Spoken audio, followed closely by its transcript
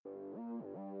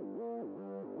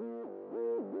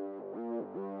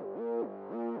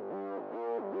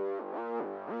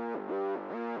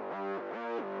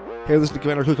Hey, listen to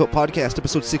Commander Cookout Podcast,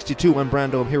 episode 62. I'm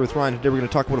Brando. I'm here with Ryan. Today we're going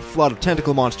to talk about a flood of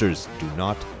tentacle monsters. Do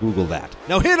not Google that.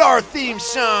 Now hit our theme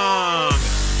song!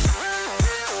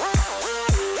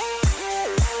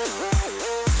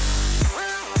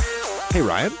 Hey,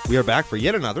 Ryan. We are back for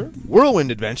yet another whirlwind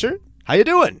adventure. How you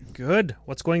doing? Good.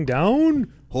 What's going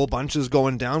down? Whole bunch is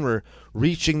going down. We're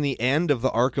reaching the end of the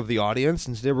arc of the audience,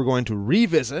 and today we're going to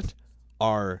revisit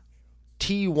our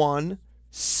T1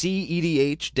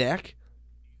 CEDH deck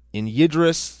in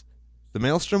Yidris, the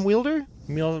Maelstrom Wielder?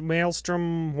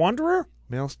 Maelstrom Wanderer?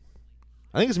 I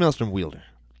think it's Maelstrom Wielder.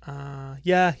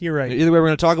 Yeah, you're right. Either way, we're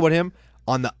going to talk about him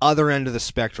on the other end of the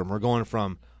spectrum. We're going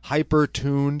from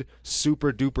hyper-tuned,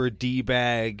 super-duper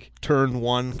D-bag, turn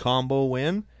one combo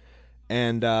win,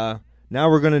 and now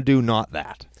we're going to do not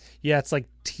that. Yeah, it's like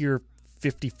tier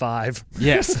 55.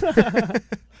 Yes. But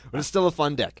it's still a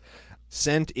fun deck.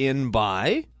 Sent in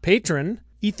by Patron,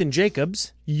 Ethan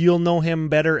Jacobs. You'll know him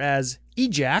better as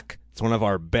Ejac. It's one of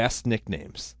our best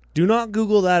nicknames. Do not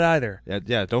Google that either.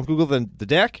 Yeah, don't Google the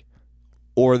deck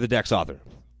or the deck's author.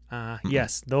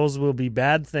 Yes, those will be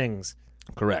bad things.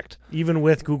 Correct. Even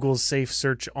with Google's safe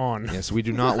search on. Yes, we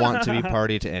do not want to be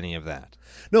party to any of that.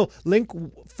 No, link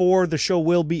for the show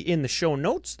will be in the show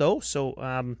notes, though,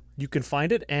 so you can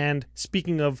find it. And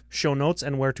speaking of show notes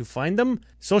and where to find them,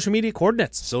 social media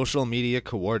coordinates. Social media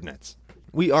coordinates.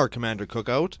 We are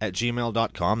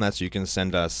commandercookout@gmail.com. That's so you can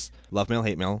send us love mail,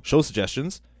 hate mail, show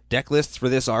suggestions, deck lists for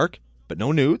this arc, but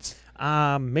no nudes.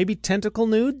 Maybe tentacle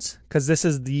nudes, because this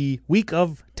is the week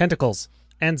of tentacles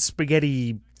and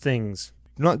spaghetti things.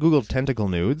 Do not Google tentacle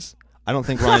nudes. I don't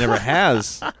think Ryan ever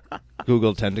has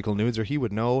Googled tentacle nudes, or he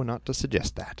would know not to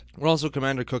suggest that. We're also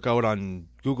Commander Cookout on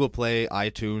Google Play,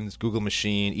 iTunes, Google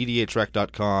Machine,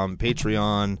 edhrec.com,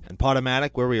 Patreon, and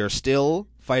Podomatic, where we are still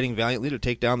fighting valiantly to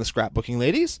take down the scrapbooking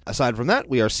ladies. Aside from that,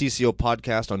 we are CCO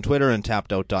Podcast on Twitter and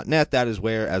tappedout.net. That is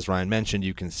where, as Ryan mentioned,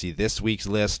 you can see this week's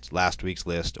list, last week's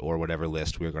list, or whatever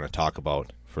list we're going to talk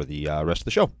about for the rest of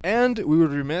the show. And we would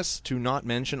be remiss to not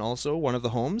mention also one of the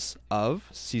homes of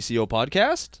CCO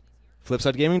Podcast,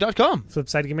 FlipsideGaming.com.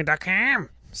 FlipsideGaming.com.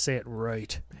 Say it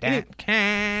right.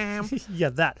 .com. Yeah,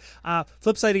 that.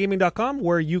 FlipsideGaming.com,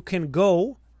 where you can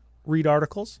go read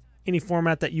articles, any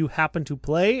format that you happen to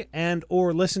play, and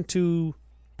or listen to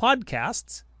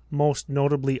podcasts, most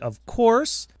notably, of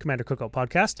course, Commander Cookout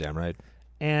Podcast. Damn right.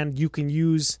 And you can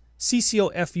use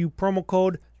CCOFU promo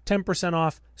code, 10%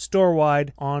 off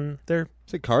store-wide on their...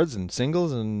 Is it cards and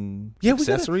singles and Yeah,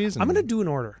 accessories? I'm going to do an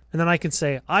order. And then I can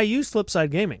say, I use Flipside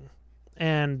Gaming,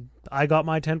 and I got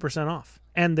my 10% off.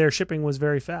 And their shipping was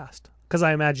very fast. Because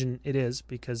I imagine it is,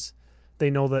 because they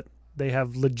know that they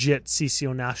have legit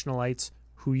CCO nationalites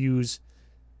who use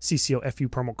CCOFU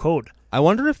promo code. I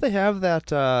wonder if they have that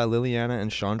Liliana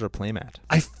and Chandra playmat.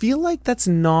 I feel like that's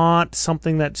not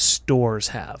something that stores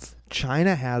have.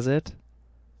 China has it.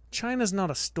 China's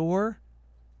not a store.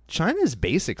 China's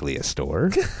basically a store.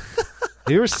 Have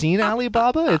you ever seen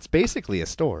Alibaba? It's basically a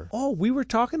store. Oh, we were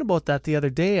talking about that the other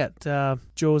day at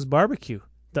Joe's Barbecue.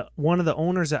 One of the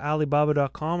owners at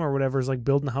Alibaba.com or whatever is like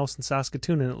building a house in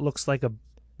Saskatoon, and it looks like a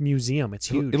museum. It's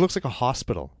huge. It looks like a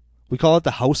hospital. We call it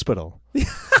the hospital.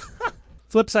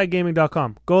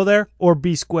 FlipsideGaming.com. Go there or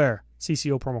B Square.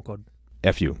 CCO promo code.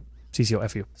 FU. CCO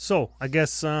FU. So, I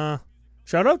guess,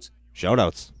 shout-outs?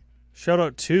 Shout-outs.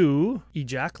 Shout-out to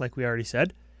Ejac, like we already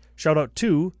said. Shout-out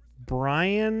to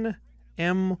Brian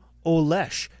M.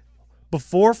 Olesh.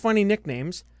 Before funny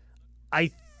nicknames,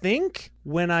 I think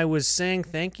when I was saying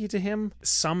thank you to him,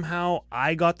 somehow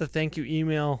I got the thank you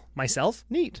email myself.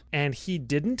 Neat. And he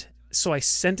didn't, so I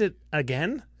sent it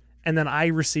again, and then I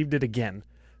received it again.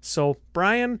 So,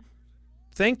 Brian,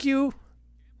 thank you.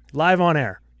 Live on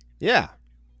air. Yeah.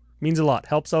 Means a lot.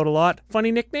 Helps out a lot.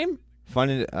 Funny nickname?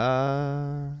 Funny,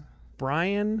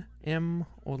 Brian M.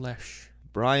 Olesh.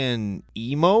 Brian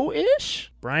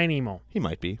Emo-ish? Brian Emo. He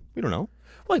might be. We don't know.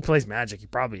 Well, he plays Magic. He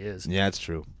probably is. Yeah, it's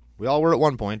true. We all were at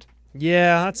one point.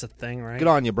 Yeah, that's a thing, right? Good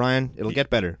on you, Brian. It'll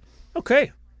get better.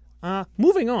 Okay.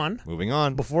 Moving on. Moving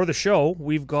on. Before the show,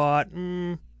 we've got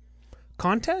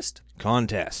contest?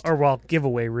 Contest. Or, well,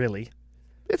 giveaway, really.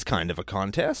 It's kind of a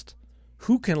contest.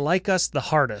 Who can like us the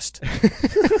hardest?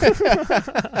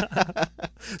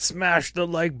 Smash the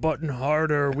like button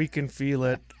harder. We can feel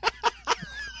it.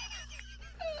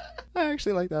 I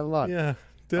actually like that a lot. Yeah.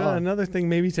 Another thing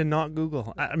maybe to not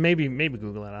Google. Maybe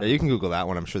Google that. Yeah, you can Google that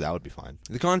one. I'm sure that would be fine.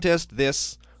 The contest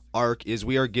this arc is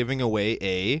we are giving away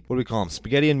a, what do we call them,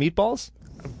 spaghetti and meatballs?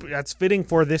 That's fitting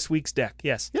for this week's deck,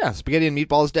 yes. Yeah, spaghetti and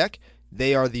meatballs deck.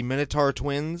 They are the Minotaur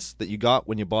twins that you got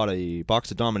when you bought a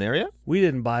box of Dominaria. We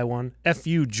didn't buy one. F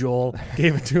you, Joel.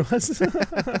 Gave it to us.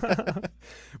 But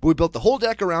we built the whole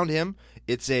deck around him.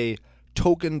 It's a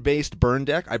token-based burn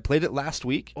deck. I played it last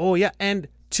week. Oh, yeah. And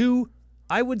 2,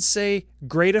 I would say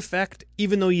great effect,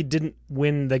 even though you didn't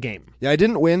win the game. Yeah, I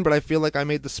didn't win, but I feel like I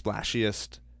made the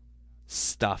splashiest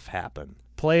stuff happen.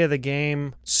 Play of the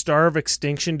game, Starve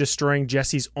Extinction, destroying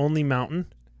Jesse's only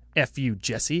mountain. F you,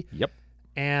 Jesse. Yep.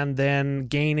 And then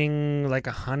gaining like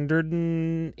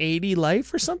 180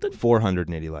 life or something?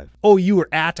 480 life. Oh, you were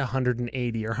at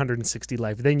 180 or 160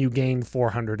 life. Then you gained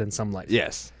 400 and some life.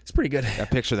 Yes. It's pretty good. Yeah,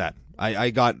 picture that.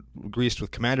 I got greased with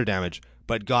commander damage,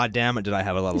 but god damn it did I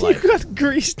have a lot of You life. got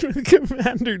greased with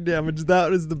commander damage.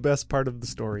 That is the best part of the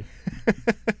story.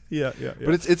 Yeah.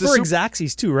 But it's For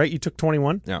Xaxes too, right? You took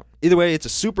 21? Yeah. Either way, it's a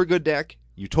super good deck.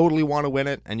 You totally want to win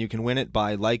it, and you can win it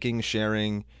by liking,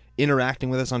 sharing, interacting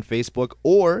with us on Facebook,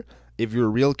 or if you're a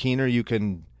real keener, you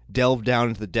can delve down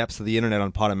into the depths of the internet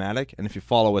on Podomatic, and if you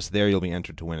follow us there, you'll be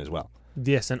entered to win as well.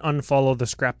 Yes, and unfollow the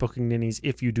Scrapbooking Ninnies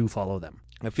if you do follow them.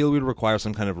 I feel we'd require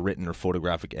some kind of written or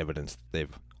photographic evidence that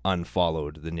they've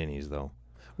unfollowed the ninnies, though.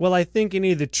 Well, I think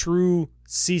any of the true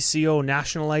CCO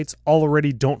nationalites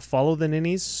already don't follow the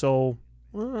Ninnies, so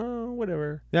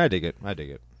whatever. Yeah, I dig it.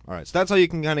 All right, so that's how you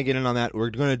can kind of get in on that. We're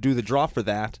going to do the draw for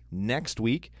that next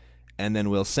week, and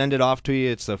then we'll send it off to you.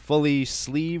 It's a fully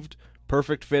sleeved,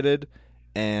 perfect fitted,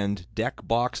 and deck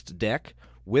boxed deck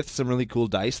with some really cool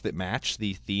dice that match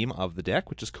the theme of the deck,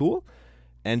 which is cool.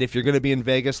 And if you're going to be in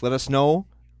Vegas, let us know,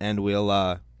 and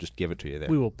we'll just give it to you there.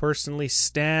 We will personally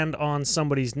stand on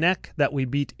somebody's neck that we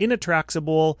beat in a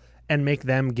Traxable and make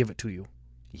them give it to you.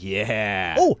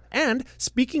 Yeah. Oh, and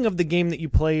speaking of the game that you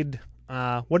played,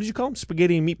 what did you call them?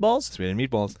 Spaghetti and Meatballs? Spaghetti and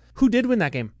Meatballs. Who did win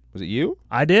that game? Was it you?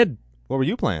 I did. What were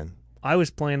you playing? I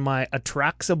was playing my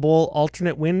Atraxable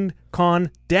alternate win con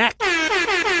deck.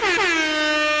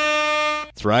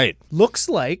 That's right. Looks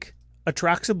like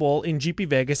Atraxable in GP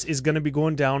Vegas is going to be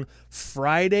going down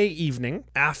Friday evening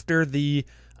after the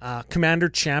Commander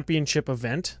Championship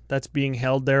event that's being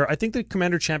held there. I think the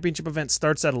Commander Championship event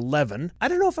starts at 11. I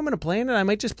don't know if I'm going to play in it. I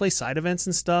might just play side events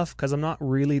and stuff because I'm not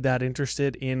really that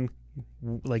interested in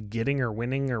like getting or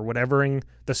winning or whatevering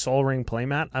the Sol Ring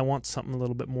playmat. I want something a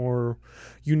little bit more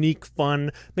unique,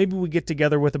 fun. Maybe we get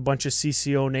together with a bunch of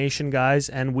CCO Nation guys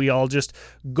and we all just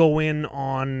go in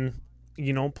on,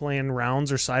 you know, playing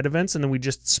rounds or side events, and then we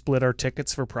just split our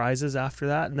tickets for prizes after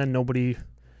that, and then nobody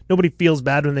feels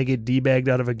bad when they get debagged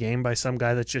out of a game by some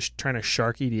guy that's just trying to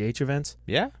shark EDH events.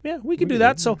 Yeah, we can do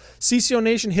that. So CCO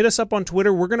Nation, hit us up on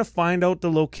Twitter. We're going to find out the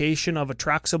location of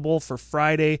Atraxable for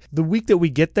Friday, the week that we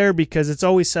get there, because it's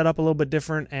always set up a little bit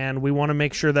different, and we want to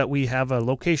make sure that we have a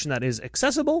location that is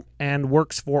accessible and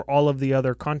works for all of the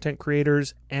other content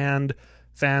creators and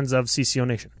fans of CCO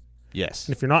Nation. Yes.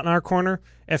 And if you're not in our corner,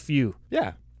 F you.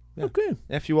 Yeah. Okay.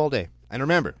 F you all day. And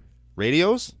remember,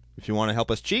 radios, if you want to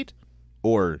help us cheat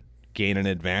or gain an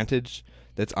advantage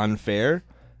that's unfair,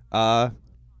 I'm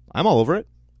all over it.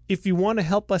 If you want to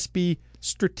help us be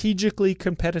strategically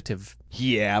competitive.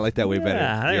 Yeah, I like that way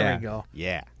better. There we go.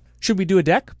 Yeah. Should we do a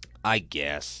deck? I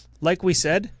guess. Like we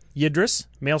said, Yidris,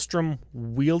 Maelstrom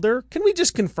Wielder. Can we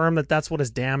just confirm that that's what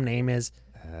his damn name is?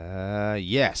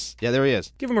 Yes. Yeah, there he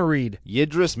is. Give him a read.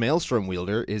 Yidris Maelstrom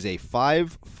Wielder is a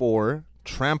 5/4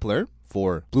 trampler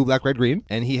for blue, black, red, green,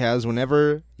 and he has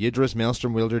whenever Yidris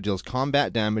Maelstrom Wielder deals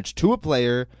combat damage to a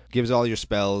player, gives all your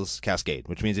spells cascade,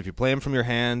 which means if you play him from your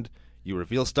hand, you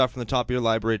reveal stuff from the top of your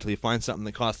library till you find something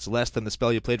that costs less than the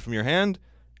spell you played from your hand,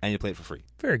 and you play it for free.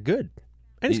 Very good.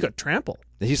 And he's got trample.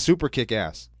 He's super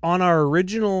kick-ass. On our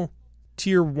original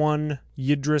Tier 1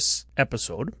 Yidris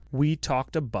episode, we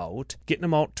talked about getting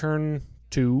him out turn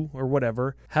 2 or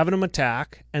whatever, having him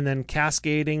attack, and then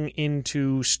cascading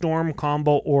into Storm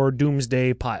combo or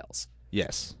Doomsday piles.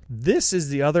 Yes. This is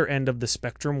the other end of the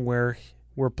spectrum where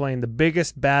we're playing the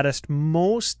biggest, baddest,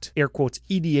 most, air quotes,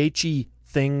 EDH-y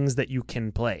things that you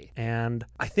can play. And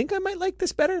I think I might like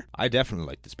this better. I definitely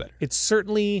like this better. It's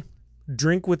certainly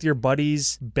drink with your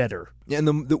buddies better. Yeah, and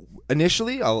the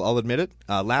initially, I'll admit it,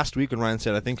 last week when Ryan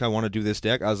said, I think I want to do this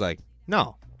deck, I was like,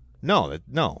 no.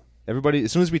 Everybody,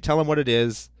 as soon as we tell them what it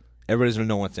is, everybody's going to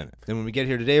know what's in it. Then when we get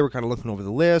here today, we're kind of looking over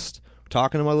the list,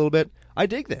 talking about it a little bit. I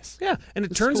dig this. Yeah, and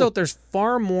it turns out there's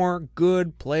far more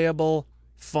good, playable,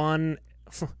 fun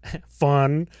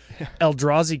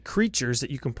Eldrazi creatures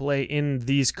that you can play in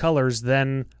these colors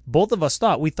than both of us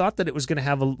thought. We thought that it was going to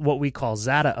have what we call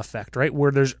Zata effect, right?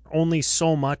 Where there's only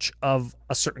so much of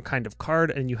a certain kind of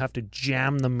card and you have to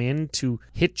jam them in to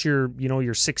hit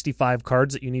your 65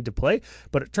 cards that you need to play.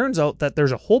 But it turns out that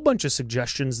there's a whole bunch of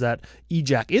suggestions that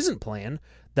EJack isn't playing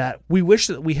that we wish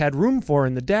that we had room for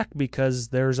in the deck because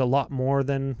there's a lot more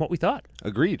than what we thought.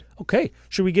 Agreed. Okay,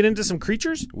 should we get into some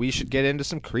creatures? We should get into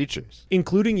some creatures.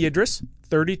 Including Yidris,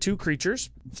 32 creatures.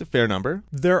 It's a fair number.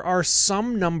 There are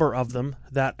some number of them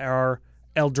that are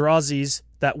Eldrazi's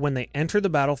that when they enter the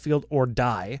battlefield or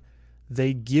die,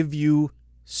 they give you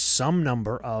some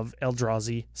number of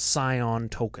Eldrazi Scion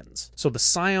tokens. So the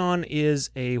Scion is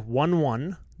a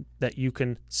 1/1 that you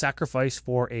can sacrifice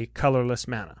for a colorless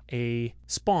mana. A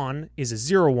Spawn is a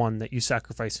 0/1 that you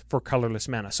sacrifice for colorless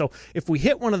mana. So if we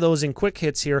hit one of those in quick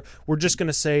hits here, we're just going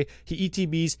to say he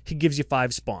ETBs, he gives you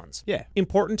 5 spawns. Yeah.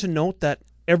 Important to note that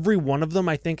every one of them,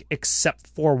 I think, except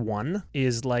for one,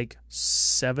 is like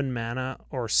 7 mana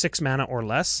or 6 mana or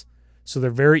less. So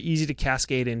they're very easy to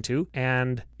cascade into.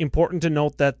 And important to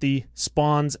note that the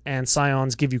spawns and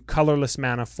scions give you colorless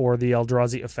mana for the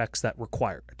Eldrazi effects that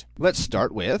require it. Let's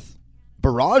start with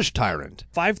Barrage Tyrant.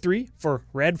 5/3 for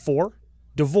red 4,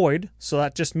 devoid, so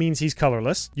that just means he's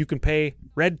colorless. You can pay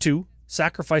red 2,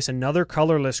 sacrifice another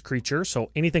colorless creature, so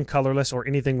anything colorless or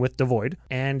anything with devoid,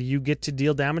 and you get to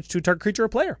deal damage to a target creature or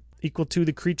player, equal to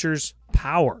the creature's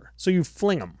power. So you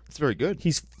fling him. It's very good.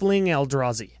 He's Fling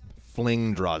Eldrazi.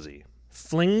 Flingdrazi.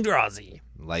 Flingdrazi.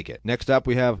 Like it. Next up,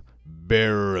 we have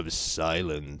Bearer of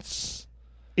Silence.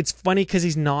 It's funny because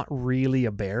he's not really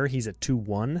a bear. He's a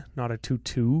 2/1, not a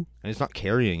 2/2. And he's not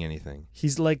carrying anything.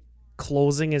 He's like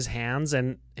closing his hands,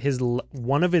 and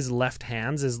one of his left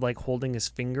hands is like holding his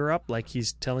finger up, like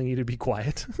he's telling you to be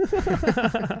quiet.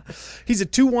 He's a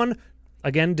 2/1,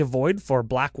 again, devoid for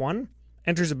black 1.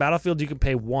 Enters the battlefield, you can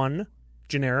pay 1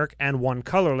 generic and 1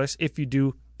 colorless. If you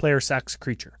do, player sacks a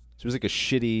creature. So he's like a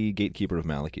shitty Gatekeeper of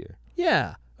Malakir.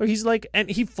 Yeah. Or he's like,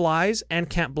 and he flies and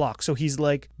can't block. So he's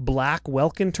like black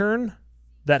Welkin turn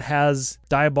that has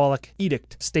Diabolic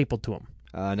Edict stapled to him.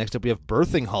 Next up, we have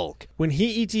Birthing Hulk. When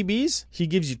he ETBs, he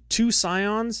gives you 2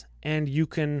 scions, and you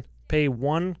can pay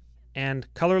 1 and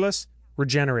colorless,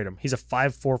 regenerate him. He's a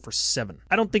 5/4 for 7.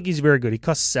 I don't think he's very good. He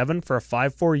costs 7 for a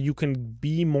 5/4. You can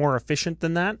be more efficient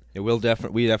than that. We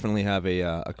definitely have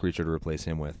a creature to replace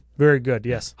him with. Very good,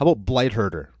 yes. How about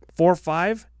Blightherder?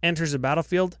 4/5, enters the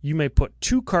battlefield. You may put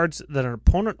 2 cards that an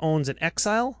opponent owns in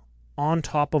exile on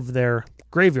top of their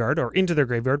graveyard or into their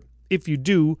graveyard. If you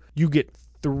do, you get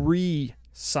 3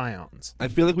 scions. I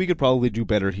feel like we could probably do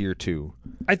better here, too.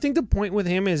 I think the point with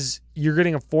him is you're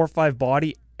getting a 4/5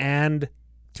 body and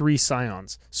 3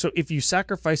 scions. So if you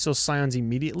sacrifice those scions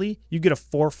immediately, you get a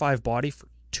 4/5 body for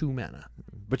 2 mana.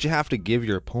 But you have to give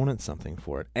your opponent something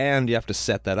for it. And you have to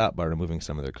set that up by removing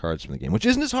some of their cards from the game, which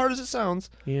isn't as hard as it sounds.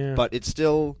 Yeah. But it's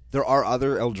still, there are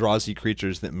other Eldrazi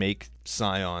creatures that make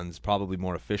scions probably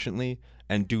more efficiently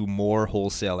and do more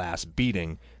wholesale ass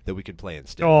beating that we could play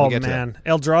instead. Oh, We'll get to man.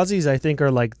 Eldrazi's, I think,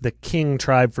 are like the king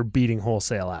tribe for beating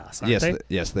wholesale ass, aren't they?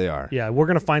 Yes, they are. Yeah, we're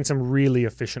going to find some really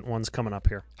efficient ones coming up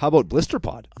here. How about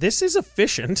Blisterpod? This is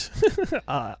efficient,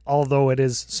 although it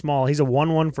is small. He's a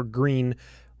 1/1 for green.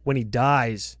 When he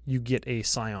dies, you get a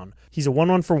scion. He's a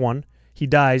 1/1 for 1. He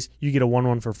dies, you get a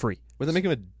 1/1 for free. Would that make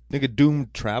him a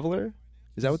Doomed Traveler?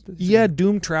 Is that what this Yeah,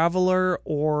 Doom Traveler,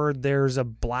 or there's a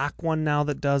black one now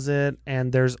that does it,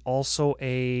 and there's also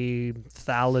a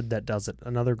Thallid that does it,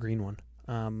 another green one.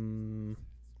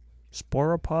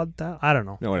 Sporopod? I don't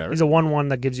know. No, whatever. He's a 1/1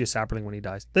 that gives you a sapling when he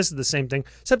dies. This is the same thing,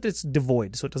 except it's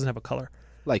devoid, so it doesn't have a color.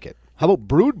 Like it. How about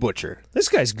Brood Butcher? This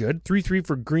guy's good. 3/3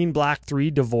 for green, black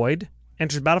 3, devoid.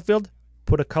 Enters battlefield,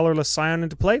 put a colorless scion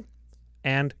into play,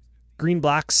 and green,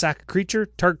 black, sack a creature.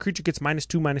 Target creature gets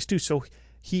 -2/-2. So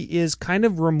he is kind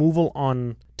of removal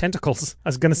on tentacles. I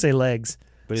was going to say legs.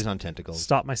 But he's on tentacles.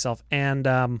 Stop myself. And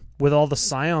with all the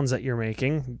scions that you're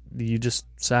making, you just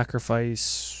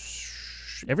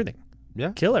sacrifice everything.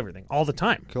 Yeah. Kill everything all the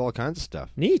time. Kill all kinds of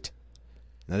stuff. Neat.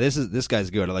 Now this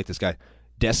guy's good. I like this guy.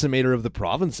 Decimator of the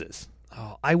Provinces.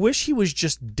 Oh, I wish he was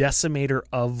just Decimator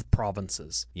of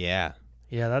Provinces. Yeah.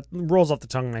 Yeah, that rolls off the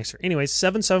tongue nicer. Anyways,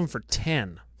 7/7 for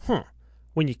 10.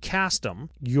 When you cast him,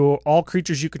 all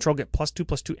creatures you control get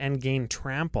 +2/+2 and gain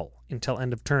trample until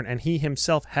end of turn. And he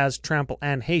himself has trample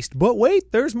and haste. But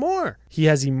wait, there's more. He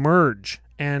has emerge.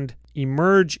 And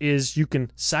emerge is you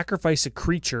can sacrifice a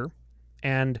creature,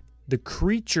 and the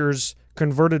creature's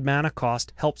converted mana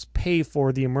cost helps pay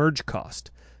for the emerge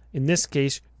cost. In this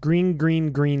case,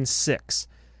 green 6.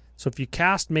 So if you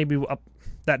cast maybe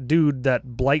that dude,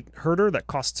 that Blight Herder that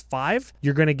costs 5,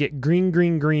 you're going to get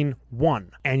green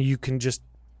 1. And you can just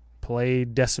play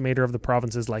Decimator of the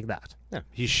Provinces like that. Yeah.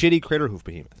 He's shitty Craterhoof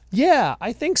Behemoth. Yeah,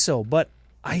 I think so. But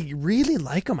I really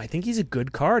like him. I think he's a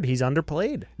good card. He's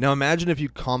underplayed. Now imagine if you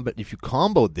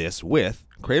comboed this with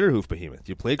Craterhoof Behemoth.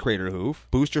 You play Craterhoof,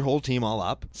 boost your whole team all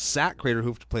up, sack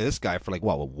Craterhoof to play this guy for like,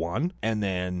 one? And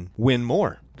then win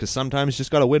more. Because sometimes you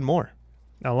just got to win more.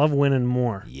 I love winning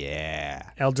more. Yeah.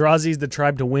 Eldrazi's the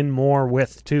tribe to win more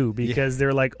with, too, because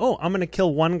they're like, oh, I'm going to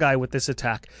kill one guy with this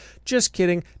attack. Just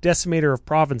kidding. Decimator of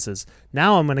Provinces.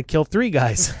 Now I'm going to kill 3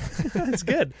 guys. That's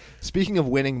good. Speaking of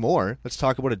winning more, let's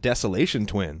talk about a Desolation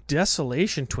Twin.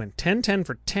 Desolation Twin. 10-10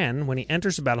 for 10. When he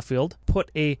enters the battlefield, put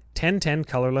a 10-10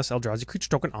 colorless Eldrazi creature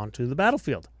token onto the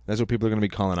battlefield. That's what people are going to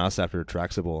be calling us after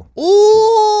Traxable.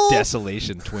 Ooh!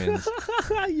 Desolation Twins.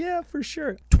 Yeah, for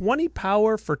sure. 20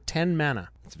 power for 10 mana.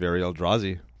 It's very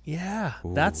Eldrazi. Yeah,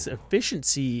 that's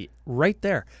efficiency right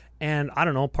there. And I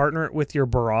don't know, partner it with your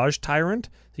Barrage Tyrant.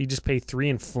 So you just pay 3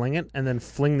 and fling it, and then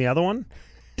fling the other one.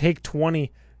 Take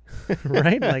 20,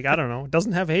 right? Like, I don't know. It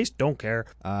doesn't have haste. Don't care.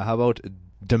 How about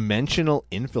Dimensional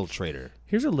Infiltrator?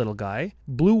 Here's a little guy.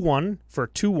 Blue 1 for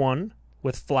 2/1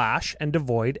 with Flash and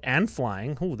Devoid and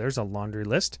Flying. Oh, there's a laundry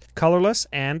list. Colorless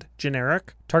and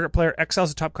generic. Target player exiles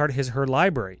the top card of his or her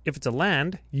library. If it's a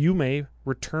land, you may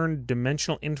return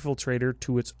Dimensional Infiltrator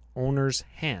to its owner's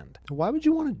hand. Why would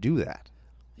you want to do that?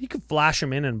 You can flash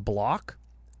him in and block.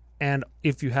 And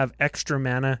if you have extra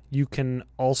mana, you can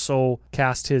also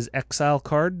cast his exile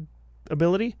card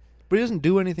ability. But he doesn't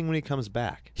do anything when he comes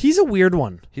back. He's a weird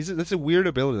one. That's a weird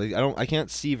ability. I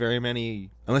can't see very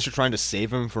many unless you're trying to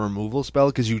save him for a removal spell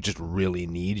because you just really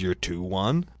need your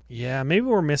 2/1. Yeah, maybe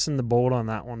we're missing the boat on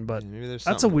that one, but Maybe there's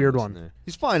that's a weird one. there.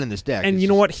 He's fine in this deck. And It's you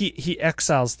know just- what? He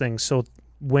exiles things, so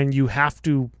when you have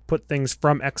to put things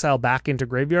from exile back into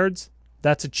graveyards,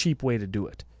 that's a cheap way to do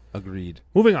it. Agreed.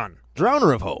 Moving on.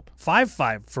 Drowner of Hope.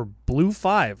 5/5 for blue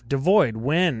 5. Devoid.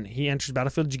 When he enters the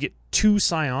battlefield, you get 2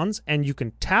 Scions, and you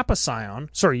can tap a Scion.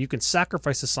 Sorry, you can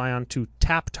sacrifice a Scion to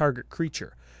tap target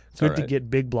creature. Good to get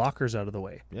big blockers out of the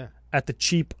way. Yeah. At the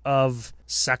cheap of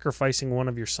sacrificing one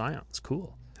of your Scions.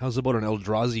 Cool. How's about an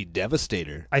Eldrazi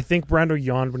Devastator? I think Brando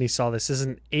yawned when he saw this. This is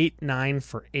an 8/9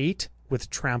 for 8 with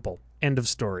Trample. End of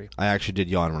story. I actually did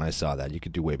yawn when I saw that. You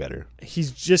could do way better. He's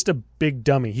just a big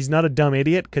dummy. He's not a dumb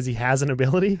idiot because he has an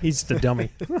ability. He's just a dummy.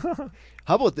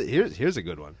 How about here's a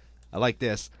good one. I like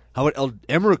this. How about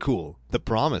Emrakul, the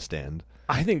Promised End?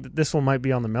 I think that this one might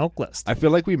be on the milk list. I feel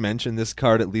like we mention this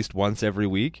card at least once every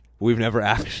week. But we've never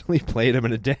actually played him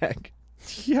in a deck.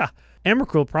 Yeah.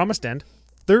 Emrakul, Promised End.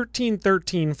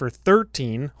 13/13 for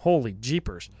 13. Holy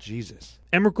jeepers. Jesus.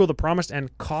 Emrakul, the Promised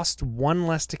End, costs 1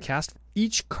 less to cast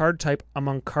each card type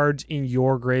among cards in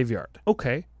your graveyard.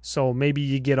 Okay, so maybe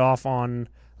you get off on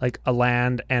like a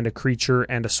land and a creature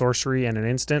and a sorcery and an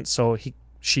instant, so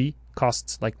she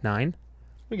costs like 9.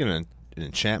 We get an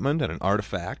enchantment and an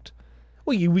artifact.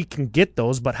 Well, we can get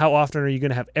those, but how often are you going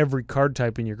to have every card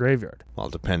type in your graveyard? Well,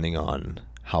 depending on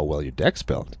how well your deck's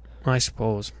built. I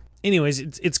suppose. Anyways,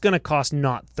 it's going to cost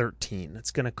not 13. It's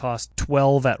going to cost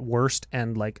 12 at worst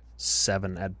and like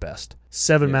 7 at best.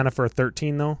 7 mana for a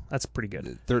 13, though? That's pretty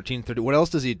good. 13, 30. What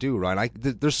else does he do, Ryan?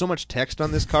 There's so much text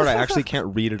on this card, I actually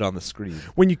can't read it on the screen.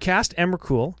 When you cast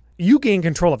Emrakul, you gain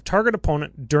control of target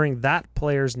opponent during that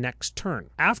player's next turn.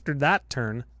 After that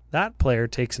turn, that player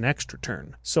takes an extra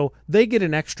turn. So they get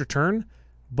an extra turn,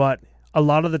 but a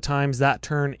lot of the times that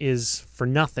turn is for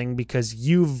nothing because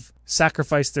you've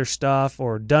sacrificed their stuff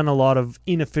or done a lot of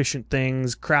inefficient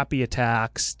things, crappy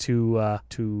attacks to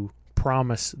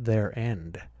promise their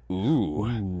end.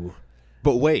 Ooh.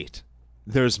 But wait,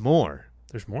 there's more.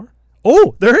 There's more?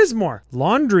 Oh, there is more.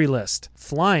 Laundry list.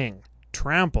 Flying.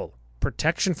 Trample.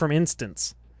 Protection from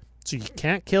instants. So you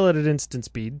can't kill it at instant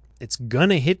speed. It's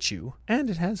gonna hit you. And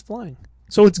it has flying.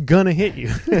 So it's gonna hit you.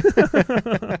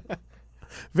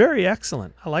 Very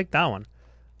excellent. I like that one.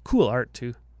 Cool art,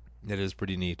 too. It is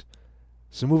pretty neat.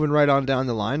 So moving right on down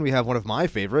the line, we have one of my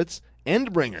favorites,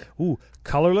 Endbringer. Ooh,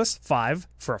 colorless 5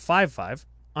 for a 5/5.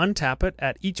 Untap it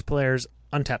at each player's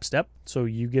untap step, so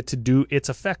you get to do its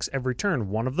effects every turn.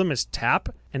 One of them is tap,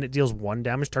 and it deals 1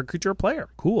 damage to target creature or player.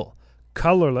 Cool.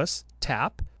 Colorless,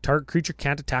 tap. Target creature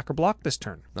can't attack or block this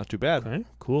turn. Not too bad. Okay,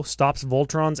 cool. Stops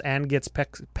Voltrons and gets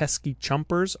pesky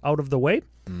chumpers out of the way.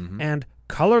 Mm-hmm. And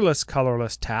colorless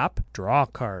tap. Draw a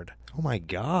card. Oh my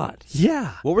god.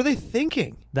 Yeah. What were they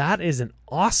thinking? That is an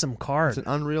awesome card. It's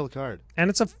an unreal card. And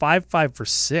it's a 5/5 for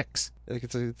 6.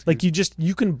 Like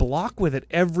You can block with it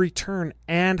every turn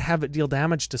and have it deal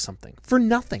damage to something for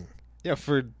nothing. Yeah,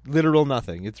 for literal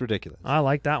nothing. It's ridiculous. I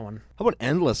like that one. How about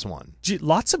Endless One? Gee,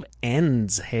 lots of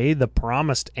ends, hey? The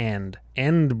Promised End,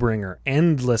 Endbringer,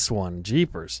 Endless One,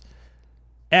 jeepers.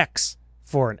 X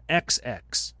for an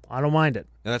XX. I don't mind it.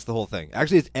 And that's the whole thing.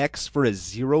 Actually, it's X for a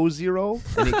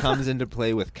 0/0, and it comes into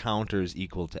play with counters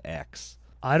equal to X.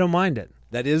 I don't mind it.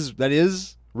 That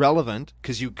is relevant,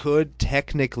 because you could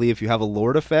technically, if you have a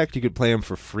Lord effect, you could play him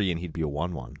for free, and he'd be a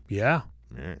 1/1. Yeah.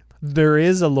 Yeah. There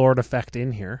is a Lord effect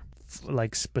in here,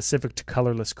 like specific to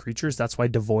colorless creatures. That's why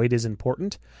Devoid is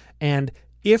important. And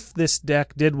if this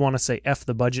deck did want to say F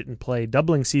the budget and play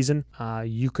Doubling Season,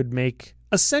 you could make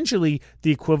essentially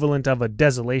the equivalent of a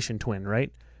Desolation Twin,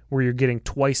 right? Where you're getting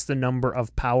twice the number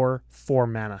of power for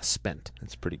mana spent.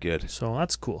 That's pretty good. So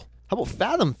that's cool. How about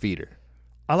Fathom Feeder?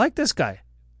 I like this guy.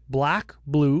 Black,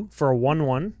 blue for a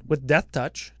 1/1 with Death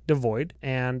Touch, Devoid,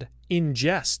 and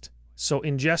Ingest. So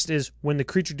Ingest is when the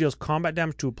creature deals combat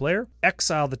damage to a player,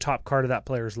 exile the top card of that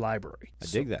player's library. I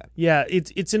dig that. Yeah,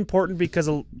 it's important because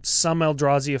of some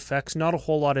Eldrazi effects, not a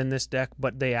whole lot in this deck,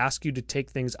 but they ask you to take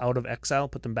things out of exile,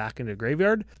 put them back into the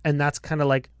graveyard, and that's kind of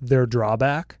like their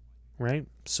drawback, right?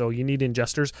 So you need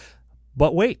Ingesters.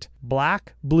 But wait,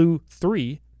 black, blue,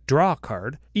 3, draw a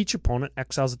card. Each opponent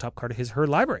exiles the top card of his or her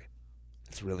library.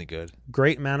 It's really good.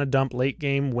 Great mana dump late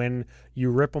game when you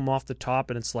rip them off the top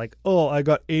and it's like, oh, I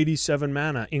got 87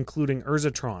 mana, including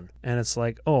Urzatron. And it's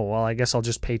like, oh, well, I guess I'll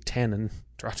just pay 10 and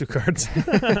draw 2 cards.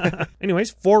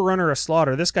 Anyways, Forerunner of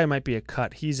Slaughter. This guy might be a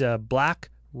cut. He's a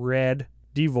black, red,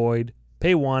 devoid,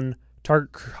 pay 1,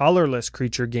 target colorless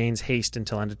creature gains haste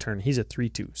until end of turn. He's a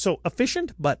 3/2. So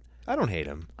efficient, but I don't hate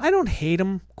him. I don't hate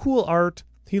him. Cool art.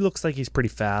 He looks like he's pretty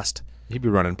fast. He'd be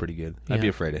running pretty good. Yeah. I'd be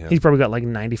afraid of him. He's probably got like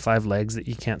 95 legs that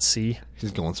you can't see.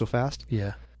 He's going so fast.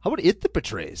 Yeah. How about It That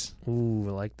Betrays? Ooh,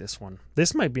 I like this one.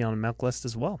 This might be on a Melk list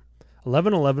as well.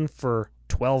 11/11 for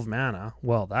 12 mana.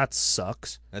 Well, that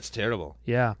sucks. That's terrible.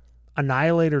 Yeah.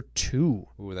 Annihilator 2.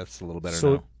 Ooh, that's a little better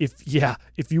So now.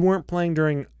 if you weren't playing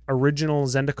during original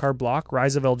Zendikar block,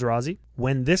 Rise of Eldrazi,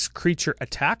 when this creature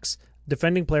attacks,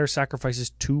 defending player sacrifices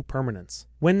 2 permanents.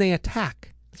 When they attack,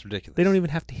 It's ridiculous. they don't even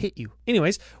have to hit you.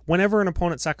 Anyways, whenever an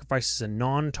opponent sacrifices a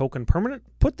non-token permanent,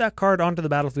 put that card onto the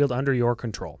battlefield under your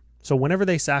control. So whenever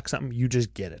they sack something, you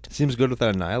just get it. Seems good with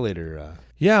that Annihilator.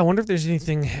 Yeah, I wonder if there's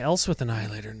anything else with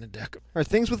Annihilator in the deck. All right,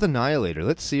 things with Annihilator.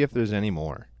 Let's see if there's any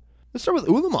more. Let's start with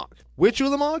Ulamog. Which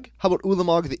Ulamog? How about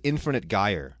Ulamog the Infinite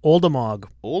Gyre? Oldemog.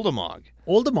 Oldemog.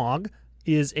 Oldemog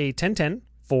is a 10/10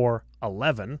 for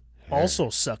 11. Also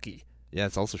sucky. Yeah,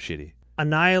 it's also shitty.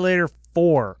 Annihilator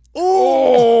 4.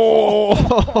 Oh!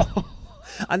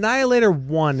 Annihilator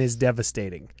 1 is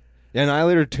devastating. Yeah,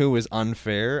 Annihilator 2 is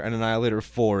unfair, and Annihilator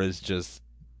 4 is just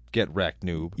get wrecked,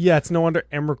 noob. Yeah, it's no wonder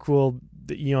Emrakul,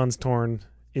 the Eon's Torn,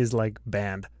 is like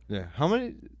banned. Yeah. How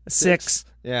many? 6.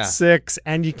 Yeah. 6,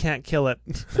 and you can't kill it.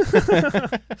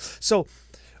 So,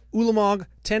 Ulamog,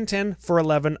 10/10 for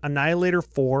 11, Annihilator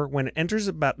 4, when it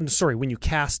enters when you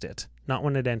cast it, not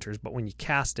when it enters, but when you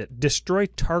cast it, destroy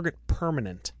target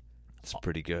permanent. It's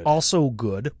pretty good. Also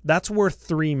good. That's worth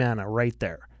 3 mana right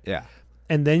there. Yeah.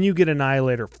 And then you get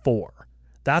Annihilator 4.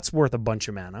 That's worth a bunch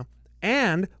of mana.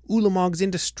 And Ulamog's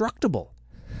indestructible.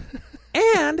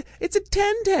 And it's a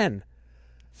 10/10.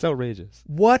 It's outrageous.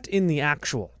 What in the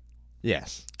actual?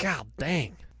 Yes. God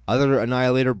dang. Other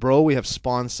Annihilator bro, we have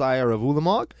Spawn Sire of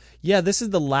Ulamog. Yeah, this is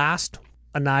the last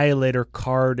Annihilator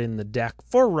card in the deck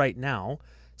for right now.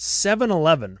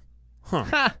 7/11.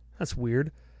 Huh. That's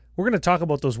weird. We're going to talk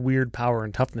about those weird power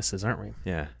and toughnesses, aren't we?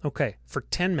 Yeah. Okay, for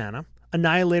 10 mana,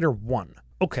 Annihilator 1.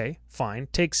 Okay, fine.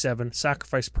 Take 7,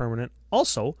 sacrifice permanent.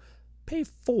 Also, pay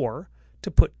 4 to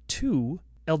put 2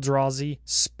 Eldrazi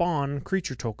spawn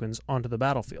creature tokens onto the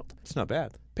battlefield. It's not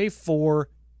bad. Pay 4,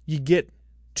 you get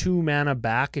 2 mana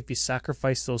back if you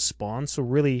sacrifice those spawns. So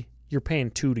really, you're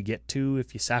paying 2 to get 2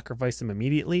 if you sacrifice them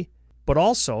immediately. But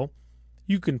also,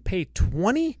 you can pay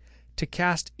 20 to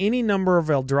cast any number of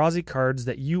Eldrazi cards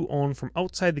that you own from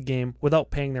outside the game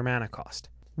without paying their mana cost.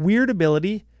 Weird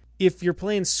ability. If you're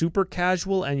playing super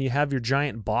casual and you have your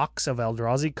giant box of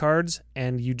Eldrazi cards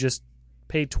and you just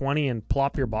pay 20 and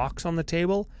plop your box on the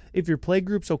table, if your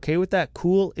playgroup's okay with that,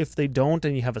 cool. If they don't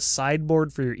and you have a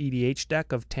sideboard for your EDH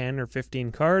deck of 10 or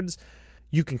 15 cards,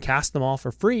 you can cast them all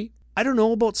for free. I don't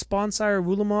know about Spawn Sire of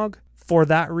Ulamog for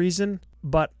that reason,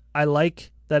 but I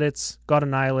like that it's got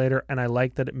Annihilator, and I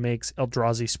like that it makes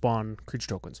Eldrazi spawn creature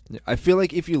tokens. I feel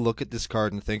like if you look at this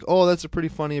card and think, oh, that's a pretty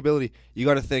funny ability, you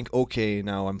got to think, okay,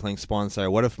 now I'm playing Spawn Sire.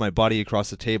 What if my buddy across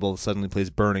the table suddenly plays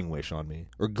Burning Wish on me?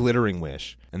 Or Glittering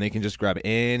Wish? And they can just grab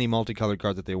any multicolored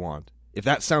card that they want. If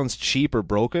that sounds cheap or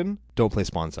broken, don't play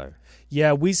Spawn Sire.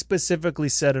 Yeah, we specifically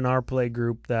said in our play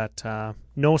group that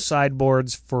no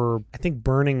sideboards for, I think,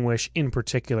 Burning Wish in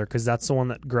particular, because that's the one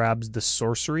that grabs the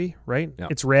sorcery, right? Yeah.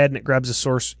 It's red and it grabs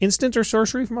a instant or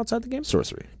sorcery from outside the game?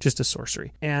 Sorcery. Just a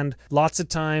sorcery. And lots of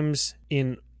times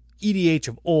in EDH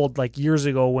of old, like years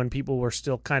ago when people were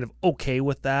still kind of okay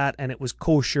with that and it was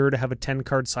kosher to have a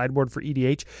 10-card sideboard for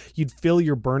EDH, you'd fill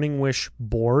your Burning Wish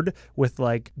board with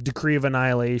like Decree of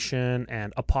Annihilation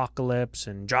and Apocalypse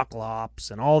and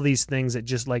Joklops and all these things that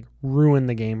just like ruin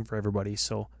the game for everybody.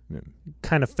 So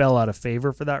kind of fell out of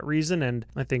favor for that reason, and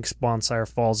I think Spawnsire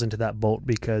falls into that boat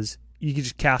because you can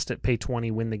just cast it, pay 20,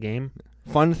 win the game.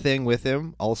 Fun thing with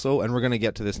him also, and we're going to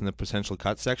get to this in the potential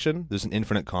cut section, there's an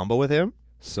infinite combo with him,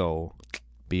 so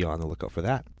be on the lookout for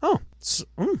that. Oh,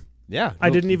 Yeah. I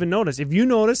didn't even notice. If you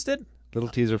noticed it, Little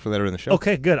teaser for later in the show.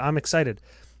 okay, good. I'm excited.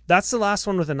 That's the last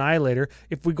one with Annihilator.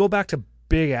 If we go back to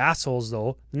big assholes,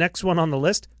 though, next one on the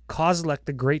list, Kozilek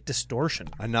the Great Distortion.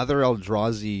 Another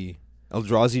Eldrazi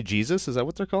Jesus, is that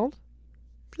what they're called?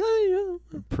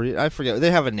 I forget. They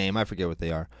have a name. I forget what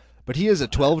they are. But he is a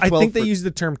 12-12. I think they use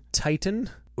the term Titan.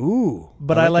 Ooh.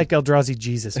 But I like Eldrazi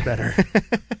Jesus better.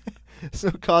 So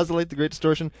Kozilek the Great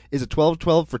Distortion is a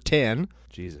 12-12 for 10.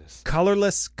 Jesus.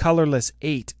 Colorless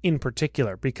 8 in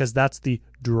particular, because that's the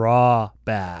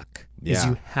drawback. Is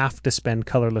you have to spend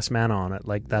colorless mana on it.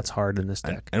 Like, that's hard in this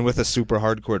deck. And with a super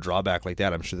hardcore drawback like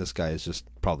that, I'm sure this guy is just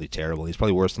probably terrible. He's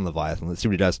probably worse than Leviathan. Let's see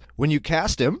what he does. When you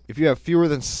cast him, if you have fewer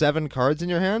than 7 cards in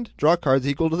your hand, draw cards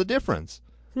equal to the difference.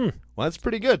 Well, that's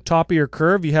pretty good. Top of your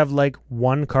curve, you have like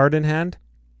 1 card in hand.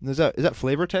 Is that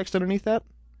flavor text underneath that?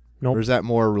 Nope. Or is that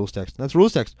more rules text? That's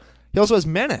rules text. He also has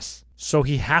Menace. So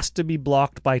he has to be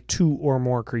blocked by 2 or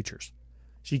more creatures.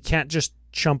 So you can't just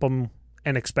chump him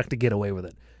and expect to get away with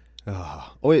it.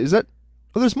 Oh, wait, is that...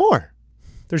 Oh, there's more.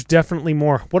 There's definitely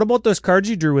more. What about those cards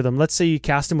you drew with him? Let's say you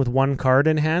cast him with 1 card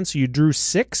in hand, so you drew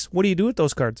 6. What do you do with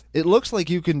those cards? It looks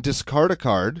like you can discard a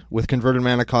card with converted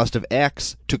mana cost of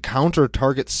X to counter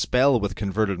target spell with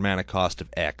converted mana cost of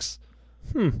X.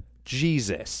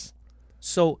 Jesus.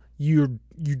 So you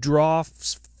draw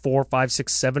 4, 5,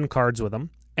 6, 7 cards with him,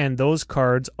 and those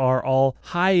cards are all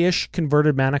high-ish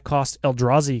converted mana cost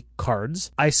Eldrazi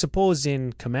cards. I suppose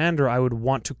in Commander I would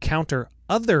want to counter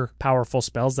other powerful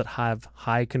spells that have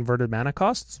high converted mana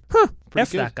costs. F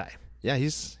good. that guy. Yeah,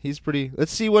 he's pretty...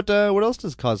 Let's see what else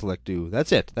does Kozilek do.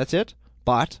 That's it.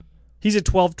 But He's a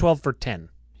 12-12 for 10.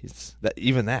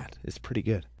 even that is pretty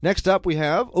good. Next up, we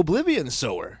have Oblivion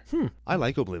Sower. I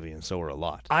like Oblivion Sower a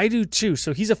lot. I do too.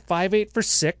 So he's a 5/8 for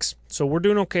 6. So we're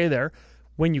doing okay there.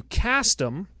 When you cast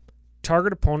him,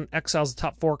 target opponent exiles the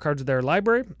top 4 cards of their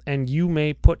library, and you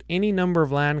may put any number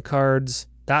of land cards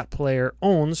that player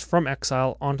owns from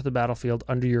exile onto the battlefield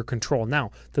under your control.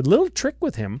 Now, the little trick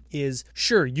with him is,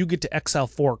 sure, you get to exile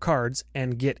 4 cards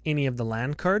and get any of the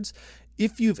land cards.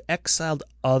 If you've exiled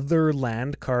other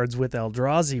land cards with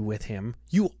Eldrazi with him,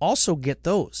 you also get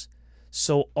those.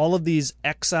 So all of these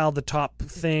exile the top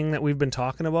thing that we've been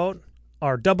talking about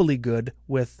are doubly good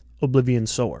with Oblivion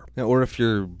Sower. Yeah, or if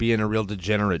you're being a real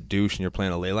degenerate douche and you're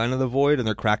playing a Leyline of the Void and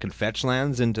they're cracking fetch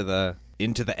lands into the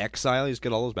exile, you just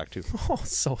get all those back too. Oh,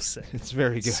 so sick. It's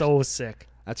very good. So sick.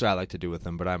 That's what I like to do with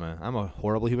them, but I'm a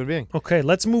horrible human being. Okay,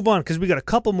 let's move on because we got a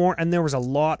couple more, and there was a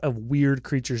lot of weird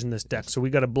creatures in this deck, so we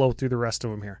got to blow through the rest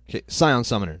of them here. Okay, Scion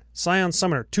Summoner. Scion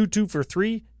Summoner, 2/2 for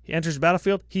 3. He enters the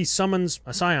battlefield. He summons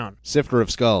a Scion. Sifter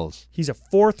of Skulls. He's a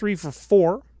 4/3 for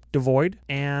 4. Devoid,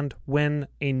 and when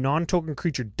a non-token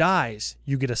creature dies,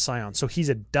 you get a Scion. So he's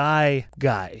a die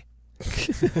guy.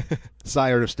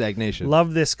 Sire of Stagnation.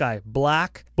 Love this guy.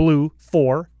 Black, blue,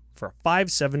 4 for a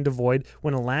 5/7 Devoid.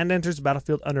 When a land enters the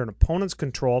battlefield under an opponent's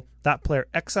control, that player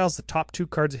exiles the top 2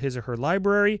 cards of his or her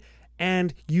library,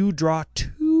 and you draw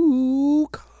 2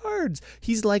 cards.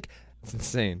 He's like... It's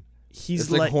insane. He's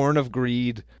it's like Horn of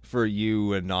Greed for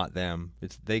you and not them.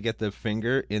 They get the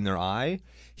finger in their eye.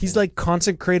 He's like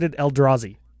Consecrated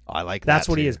Eldrazi. I like that. That's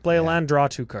what he is. Play a land, draw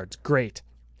 2 cards. Great.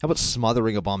 How about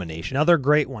Smothering Abomination? Another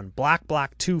great one. Black,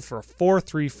 2 for a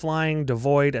 4/3 flying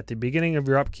Devoid. At the beginning of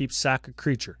your upkeep, sack a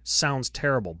creature. Sounds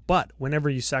terrible, but whenever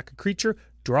you sack a creature,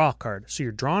 draw a card. So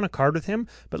you're drawing a card with him,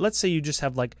 but let's say you just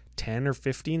have like 10 or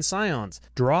 15 Scions.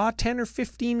 Draw 10 or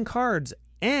 15 cards,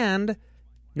 and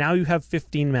now you have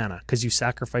 15 mana because you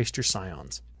sacrificed your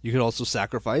Scions. You could also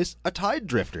sacrifice a Tide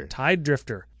Drifter. Tide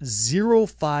Drifter,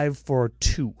 0/5 for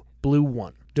 2, blue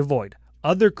 1, Devoid.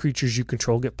 Other creatures you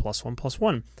control get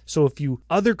 +1/+1. So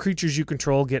other creatures you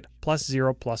control get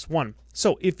 +0/+1.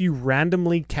 So if you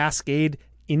randomly cascade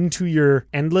into your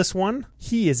Endless one,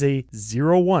 he is a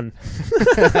 0/1.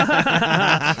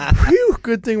 Whew,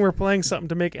 good thing we're playing something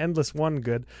to make Endless 1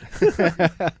 good.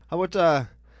 How about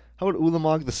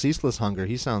Ulamog the Ceaseless Hunger?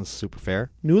 He sounds super fair.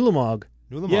 Nulamog.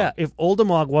 Yeah, if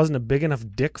Ulamog wasn't a big enough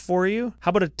dick for you, how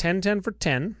about a 10/10 for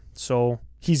 10? So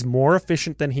he's more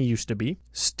efficient than he used to be.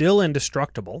 Still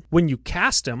indestructible. When you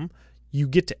cast him, you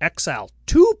get to exile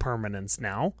 2 permanents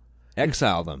now.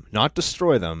 Exile them, not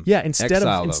destroy them. Yeah,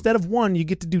 Exile them. instead of 1, you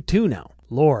get to do 2 now.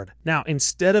 Lord. Now,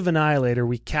 instead of Annihilator,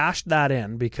 we cashed that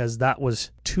in because that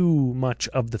was too much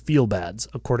of the feel-bads,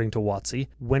 according to WotC.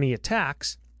 When he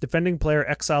attacks, defending player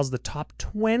exiles the top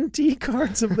 20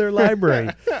 cards of their library.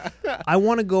 I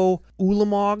want to go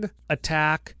Ulamog,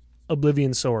 attack,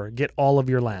 Oblivion Sower. Get all of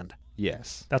your land.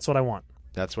 Yes. That's what I want.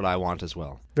 That's what I want as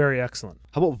well. Very excellent.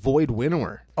 How about Void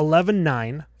Winnower?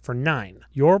 11-9 for 9.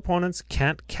 Your opponents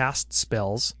can't cast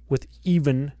spells with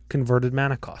even converted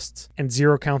mana costs. And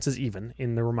 0 counts as even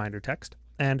in the reminder text.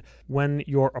 And when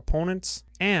your opponents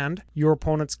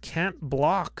can't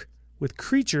block with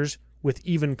creatures with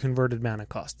even converted mana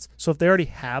costs. So if they already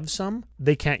have some,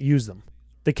 they can't use them.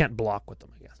 They can't block with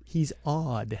them, I guess. He's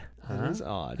odd. That is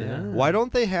odd, yeah. Why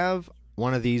don't they have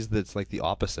one of these that's like the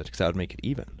opposite? Because that would make it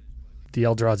even. The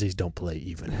Eldrazi's don't play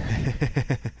even.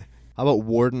 How about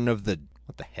Warden of the...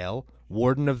 What the hell?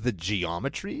 Warden of the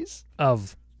Geometries?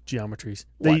 Of geometries.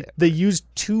 Whatever. They used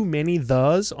too many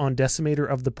thes on Decimator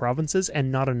of the Provinces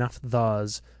and not enough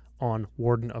thes on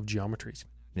Warden of Geometries.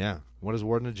 Yeah. What does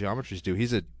Warden of Geometries do?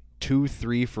 He's a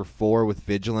 2/3 for 4 with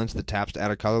Vigilance that taps to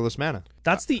add a colorless mana.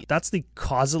 That's the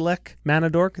Kozilek mana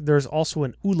dork. There's also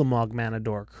an Ulamog mana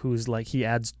dork who's like he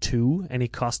adds 2 and he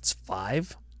costs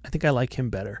 5. I think I like him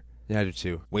better. Yeah, I do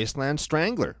too. Wasteland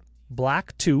Strangler.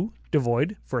 Black 2,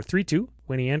 devoid for a 3/2.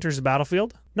 When he enters the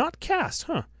battlefield, not cast,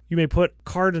 huh? You may put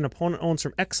card an opponent owns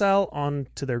from exile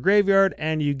onto their graveyard,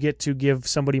 and you get to give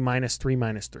somebody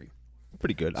 -3/-3.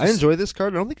 Pretty good. I enjoy this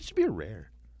card. I don't think it should be a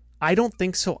rare. I don't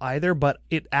think so either, but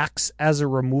it acts as a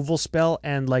removal spell,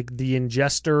 and like the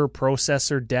Ingester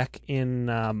Processor deck in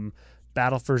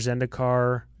Battle for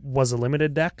Zendikar was a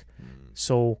limited deck,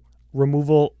 so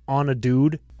removal on a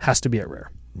dude has to be a rare.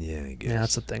 Yeah, I guess. Yeah,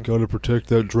 that's the thing. Got to protect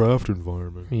that draft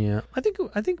environment. Yeah, I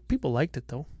think people liked it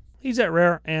though. He's at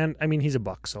rare, and I mean he's a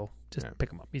buck, so just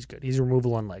pick him up. He's good. He's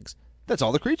removal on legs. That's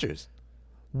all the creatures.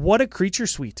 What a creature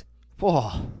suite!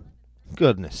 Oh,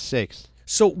 goodness sakes.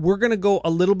 So we're going to go a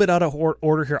little bit out of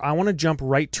order here. I want to jump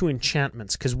right to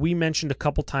enchantments because we mentioned a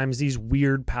couple times these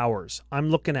weird powers. I'm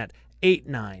looking at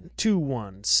 8/9,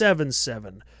 2/1,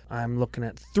 7/7. I'm looking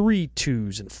at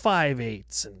 3/2s and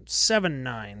 5/8s and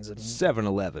 7/9s and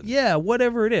 7/11. Yeah,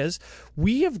 whatever it is.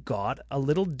 We have got a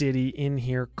little ditty in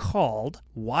here called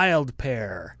Wild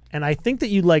Pair. And I think that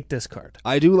you like this card.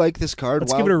 I do like this card.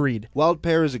 Let's give it a read. Wild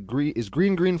Pair is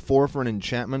green 4 for an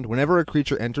enchantment. Whenever a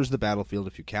creature enters the battlefield,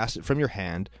 if you cast it from your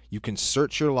hand, you can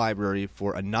search your library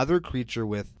for another creature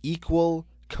with equal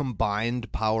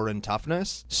combined power and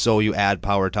toughness. So you add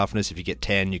power and toughness. If you get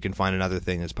 10, you can find another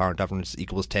thing that's power and toughness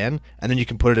equals 10, and then you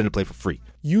can put it into play for free.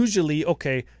 Usually,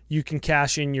 okay, you can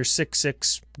cash in your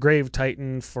 6/6 Grave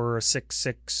Titan for a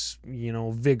 6/6,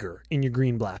 Vigor in your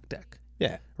green-black deck.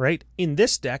 Yeah. Right? In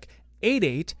this deck,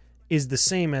 8/8 is the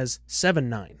same as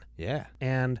 7/9. Yeah.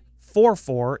 And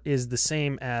 4/4 is the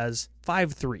same as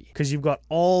 5/3 because you've got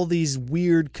all these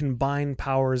weird combined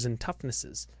powers and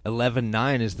toughnesses.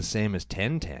 11/9 is the same as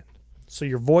 10/10. So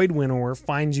your Void Winnower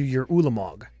finds you your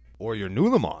Ulamog. Or your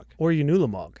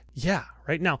Nulamog. Yeah,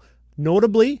 right now.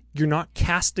 Notably, you're not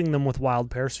casting them with Wild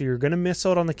Pair, so you're going to miss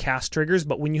out on the cast triggers,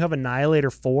 but when you have Annihilator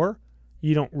 4,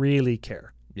 you don't really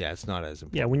care. Yeah, it's not as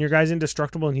important. Yeah, when your guy's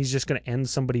indestructible and he's just going to end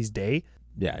somebody's day.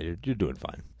 Yeah, you're doing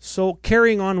fine. So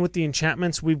carrying on with the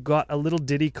enchantments, we've got a little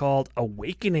ditty called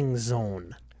Awakening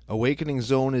Zone. Awakening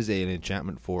Zone is an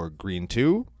enchantment for green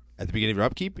 2. At the beginning of your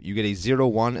upkeep, you get a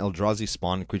 0/1 Eldrazi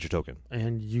spawn creature token.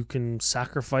 And you can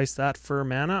sacrifice that for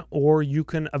mana, or you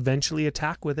can eventually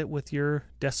attack with it with your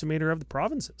Decimator of the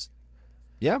Provinces.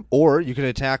 Yeah, or you can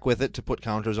attack with it to put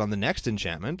counters on the next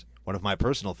enchantment, one of my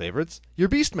personal favorites, your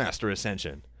Beastmaster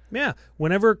Ascension. Yeah,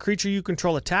 whenever a creature you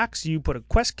control attacks, you put a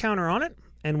quest counter on it,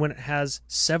 and when it has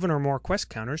 7 or more quest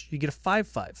counters, you get a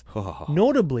 5/5. Oh.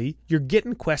 Notably, you're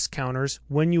getting quest counters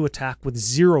when you attack with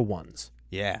 0/1s.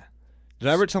 Yeah. Did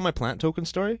I ever tell my plant token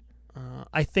story?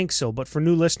 I think so, but for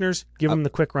new listeners, give them the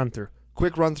quick run-through.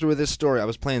 Quick run-through of this story. I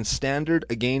was playing Standard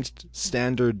against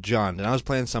Standard Jund, and I was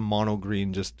playing some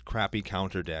mono-green, just crappy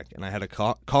counter deck, and I had a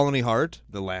Colony Heart,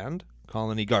 the land,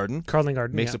 Colony Garden. Colony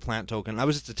Garden, makes a plant token. I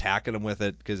was just attacking him with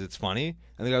it because it's funny,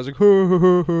 and the guy was like, hoo, hoo,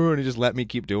 hoo, hoo, and he just let me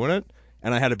keep doing it.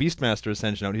 And I had a Beastmaster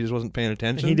Ascension out. He just wasn't paying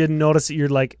attention. And he didn't notice that you're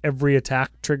like every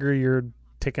attack trigger, you're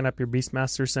taking up your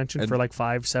Beastmaster Ascension for like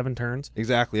 5-7 turns.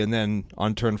 Exactly. And then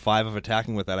on turn 5 of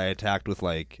attacking with that, I attacked with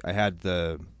I had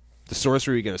the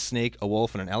sorcery. You get a snake, a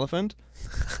wolf, and an elephant.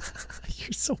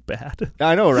 You're so bad.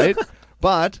 I know, right?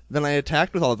 But then I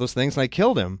attacked with all of those things and I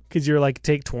killed him. Because you're like,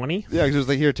 take 20? Yeah, because it was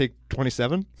like, here, take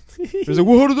 27. He was like,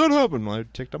 well, how did that happen? Well, I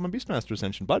ticked up my Beastmaster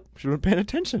Ascension, but she wasn't paying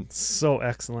attention. So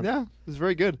excellent. Yeah, it was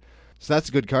very good. So that's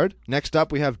a good card. Next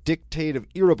up, we have Dictate of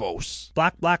Erebos.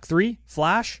 Black 3,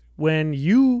 flash. When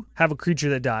you have a creature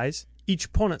that dies, each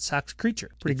opponent sacks a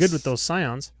creature. Pretty good with those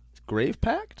Scions. Grave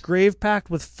Pact? Grave Pact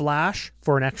with flash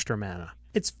for an extra mana.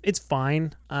 It's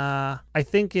fine. I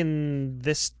think in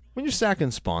this... When you're sacking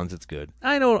spawns, it's good.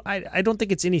 I don't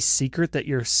think it's any secret that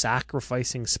you're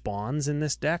sacrificing spawns in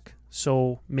this deck.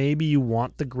 So maybe you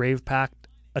want the Grave Pact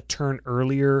a turn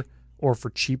earlier or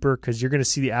for cheaper, because you're going to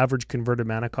see the average converted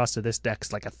mana cost of this deck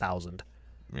is like 1,000.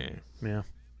 Yeah.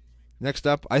 Next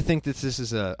up, I think that this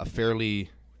is a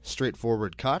fairly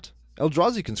straightforward cut.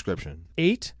 Eldrazi Conscription.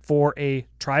 8 for a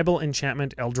tribal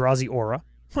enchantment Eldrazi Aura.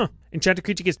 Enchanted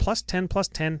creature gets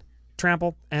 +10/+10,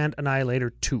 trample, and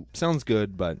Annihilator 2. Sounds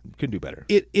good, but could do better.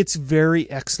 It's very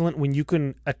excellent when you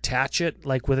can attach it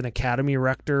like with an Academy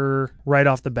Rector right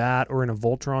off the bat or in a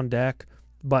Voltron deck.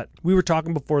 But we were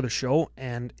talking before the show,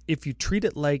 and if you treat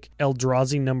it like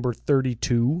Eldrazi number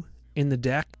 32 in the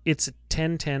deck, it's a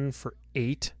 10/10 for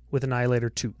 8 with Annihilator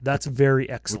 2. That's very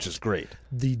excellent. Which is great.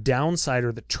 The downside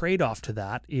or the trade-off to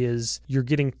that is you're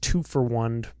getting 2 for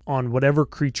 1 on whatever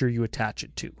creature you attach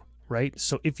it to, right?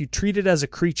 So if you treat it as a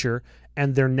creature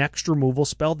and their next removal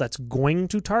spell that's going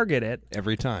to target it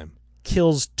every time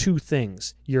kills 2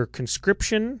 things. Your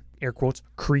conscription, air quotes,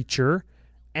 creature,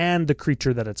 and the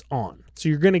creature that it's on. So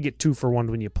you're going to get 2 for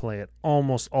 1 when you play it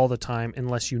almost all the time,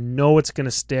 unless you know it's going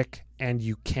to stick and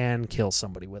you can kill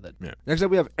somebody with it. Yeah. Next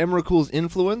up, we have Emrakul's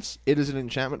Influence. It is an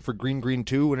enchantment for green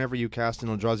 2. Whenever you cast an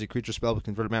Eldrazi creature spell with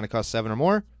converted mana cost 7 or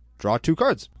more, draw 2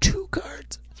 cards. 2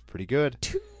 cards. That's pretty good.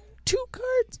 Two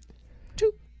cards.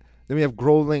 2. Then we have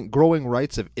Growing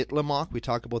Rights of Itlamok. We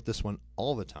talk about this one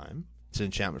all the time. It's an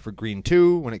enchantment for green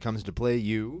 2. When it comes to play,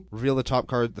 you reveal the top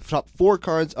 4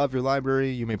 cards of your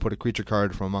library. You may put a creature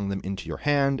card from among them into your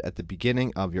hand at the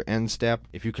beginning of your end step.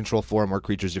 If you control 4 or more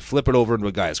creatures, you flip it over into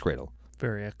a Gaia's Cradle.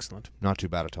 Very excellent. Not too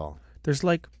bad at all. There's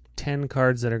like 10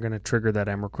 cards that are going to trigger that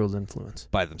Emrakul's Influence.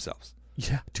 By themselves.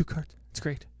 Yeah, 2 cards. It's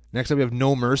great. Next up, we have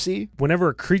No Mercy. Whenever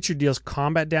a creature deals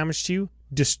combat damage to you,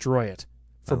 destroy it.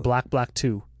 For black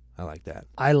 2. I like that.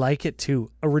 I like it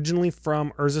too. Originally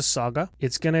from Urza's Saga,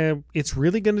 it's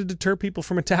really gonna deter people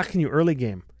from attacking you early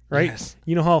game, right? Yes.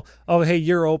 You know how, oh hey,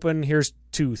 you're open, here's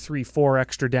 2, 3, 4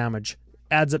 extra damage.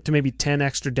 Adds up to maybe 10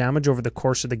 extra damage over the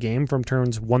course of the game from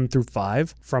turns 1 through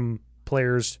 5 from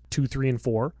players 2, 3, and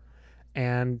 4.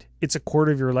 And it's a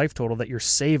quarter of your life total that you're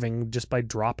saving just by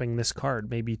dropping this card.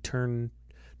 Maybe turn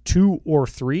 2 or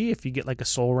 3 if you get like a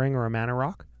Soul Ring or a Mana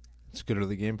Rock. It's good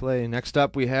early gameplay. Next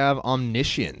up, we have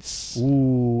Omniscience.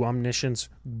 Ooh, Omniscience.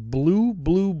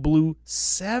 Blue,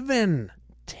 7.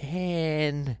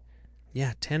 10.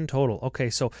 Yeah, 10 total. Okay,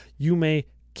 so you may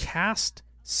cast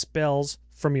spells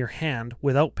from your hand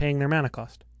without paying their mana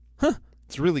cost. Huh.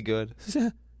 It's really good.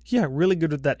 Yeah, really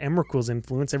good with that Emrakul's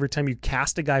Influence. Every time you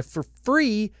cast a guy for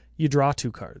free, you draw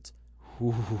 2 cards.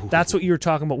 Ooh. That's what you were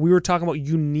talking about. We were talking about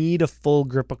you need a full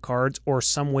grip of cards or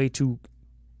some way to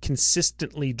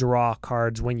consistently draw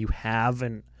cards when you have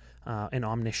an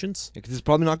Omniscience. Because it's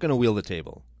probably not going to wheel the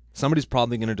table. Somebody's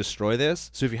probably going to destroy this,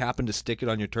 so if you happen to stick it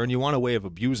on your turn, you want a way of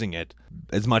abusing it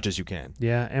as much as you can.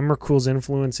 Yeah, Emrakul's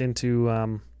Influence into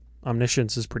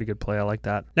Omniscience is pretty good play. I like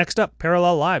that. Next up,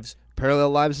 Parallel Lives. Parallel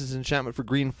Lives is an enchantment for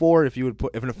green 4. If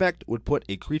an effect would put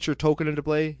a creature token into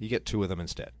play, you get 2 of them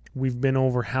instead. We've been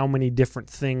over how many different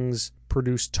things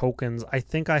produce tokens. I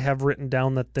think I have written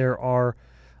down that there are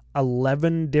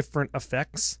 11 different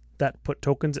effects that put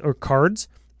tokens or cards,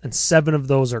 and 7 of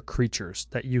those are creatures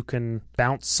that you can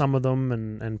bounce some of them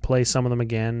and play some of them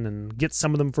again and get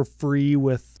some of them for free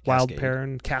with Wild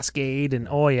Parent, Cascade, and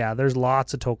oh yeah, there's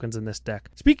lots of tokens in this deck.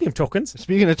 Speaking of tokens, how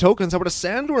about a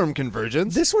Sandworm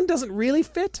Convergence? This one doesn't really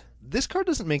fit. This card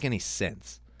doesn't make any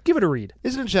sense. Give it a read.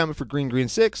 It's an enchantment for green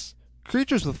 6.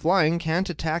 Creatures with flying can't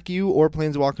attack you or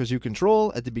planeswalkers you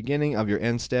control. At the beginning of your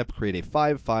end step, create a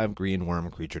 5/5 green worm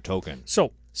creature token.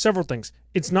 So, several things.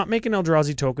 It's not making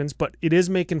Eldrazi tokens, but it is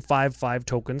making 5/5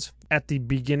 tokens at the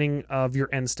beginning of your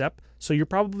end step. So you're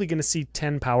probably going to see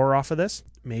 10 power off of this.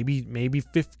 Maybe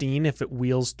 15 if it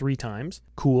wheels 3 times.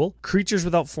 Cool. Creatures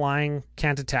without flying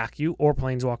can't attack you or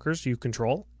planeswalkers you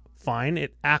control. Fine.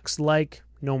 It acts like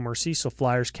No Mercy, so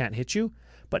flyers can't hit you.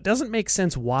 But doesn't make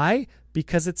sense. Why?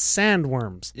 Because it's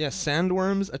sandworms. Yeah,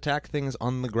 sandworms attack things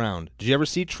on the ground. Did you ever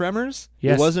see Tremors?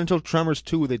 Yes. It wasn't until Tremors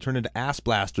 2 they turned into ass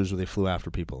blasters where they flew after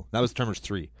people. That was Tremors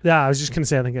 3. Yeah, I was just going to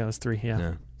say I think that was 3,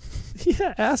 yeah.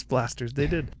 Yeah, ass blasters, they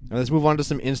did. Now let's move on to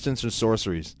some instants or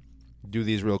sorceries. Do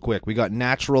these real quick. We got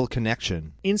Natural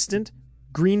Connection. Instant,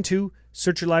 green 2,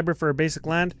 search your library for a basic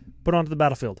land, put onto the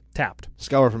battlefield. Tapped.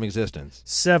 Scour from existence.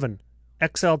 7,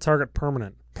 exile target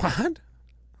permanent. What?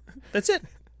 That's it.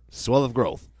 Swell of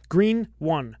Growth. Green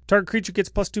 1. Target creature gets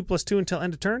 +2/+2 until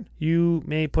end of turn. You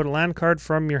may put a land card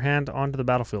from your hand onto the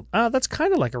battlefield. That's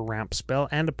kind of like a ramp spell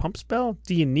and a pump spell.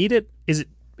 Do you need it?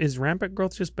 Is rampant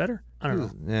growth just better? I don't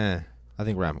know. Yeah, I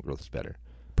think rampant growth is better.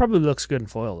 Probably looks good in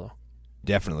foil, though.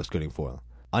 Definitely looks good in foil.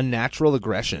 Unnatural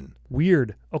aggression.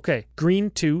 Weird. Okay. Green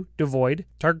 2, devoid.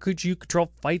 Target creature you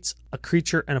control fights a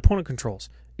creature an opponent controls.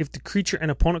 If the creature an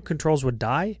opponent controls would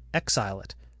die, exile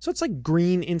it. So it's like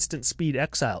green instant speed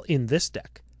exile in this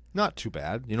deck. Not too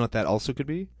bad. You know what that also could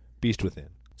be? Beast Within.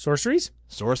 Sorceries?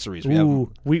 Sorceries.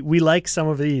 We like some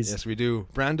of these. Yes, we do.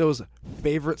 Brando's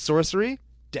favorite sorcery,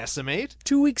 Decimate.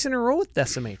 2 weeks in a row with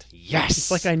Decimate. Yes!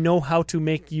 It's like I know how to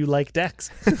make you like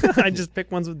decks. I just pick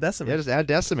ones with Decimate. Yeah, just add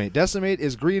Decimate. Decimate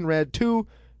is green-red 2,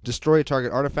 destroy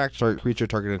target artifact, target creature,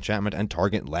 target enchantment, and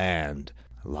target land.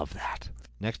 I love that.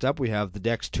 Next up, we have the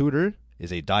deck's tutor,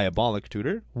 is a Diabolic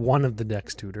Tutor. One of the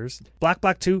deck's tutors.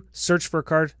 Black 2, search for a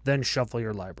card, then shuffle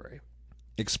your library.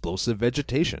 Explosive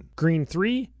Vegetation. Green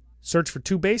 3, search for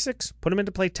 2 basics, put them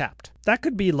into play tapped. That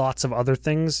could be lots of other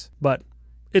things, but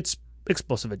it's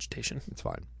Explosive Vegetation. It's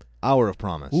fine. Hour of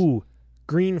Promise.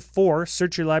 Green 4,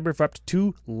 search your library for up to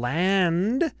 2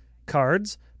 land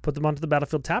cards, put them onto the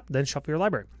battlefield tapped, then shuffle your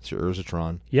library. It's your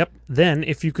Urzatron. Yep. Then,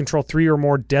 if you control 3 or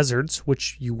more deserts,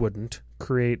 which you wouldn't,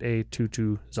 create a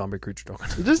 2/2 zombie creature token.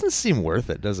 It doesn't seem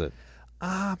worth it, does it?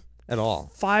 At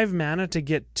all. 5 mana to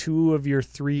get 2 of your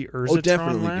 3 Urzatron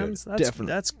definitely lands? good. Definitely.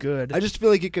 That's good. I just feel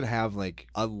like it could have like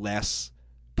a less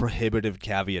prohibitive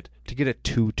caveat to get a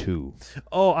 2/2.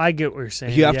 Oh, I get what you're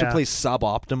saying. You have to play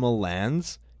suboptimal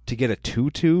lands to get a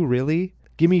 2/2, really?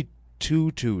 Give me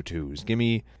 2 2/2s.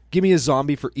 Give me a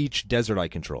zombie for each desert I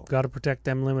control. Got to protect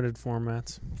them limited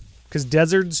formats. Because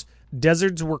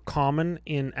deserts were common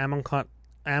in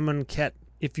Amonkhet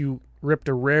if you ripped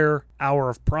a rare Hour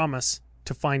of Promise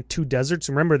to find 2 deserts.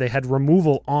 Remember, they had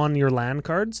removal on your land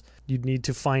cards. You'd need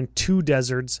to find 2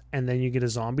 deserts, and then you get a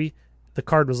zombie. The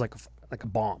card was like a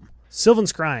bomb. Sylvan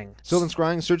Scrying. Sylvan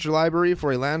Scrying, search your library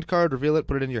for a land card, reveal it,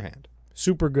 put it in your hand.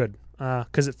 Super good.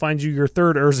 Because it finds you your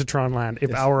 3rd Urzatron land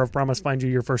if Hour of Promise finds you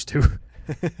your first 2.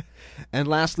 And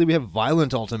lastly, we have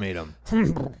Violent Ultimatum.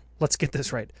 Let's get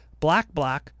this right. Black,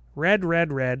 red,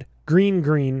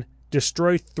 green,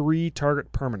 destroy 3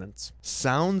 target permanents.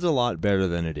 Sounds a lot better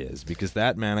than it is, because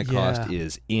that mana cost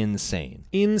is insane.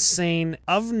 Insane.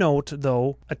 Of note,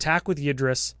 though, attack with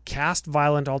Yidris, cast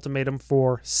Violent Ultimatum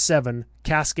for 7,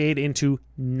 cascade into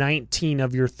 19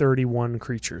 of your 31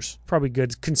 creatures. Probably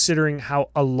good, considering how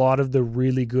a lot of the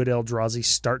really good Eldrazi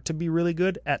start to be really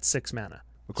good at 6 mana.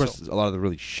 Of course, a lot of the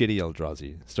really shitty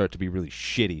Eldrazi start to be really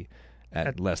shitty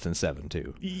at less than 7,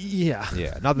 too. Yeah.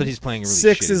 Yeah, not that he's playing a really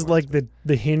 6 shitty is ones, like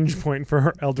the hinge point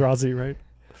for Eldrazi, right?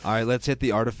 All right, let's hit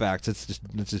the artifacts. Let's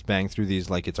just bang through these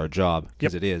like it's our job,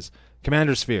 because it is.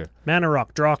 Commander Sphere. Mana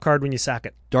Rock, draw a card when you sack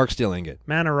it. Darksteel Ingot.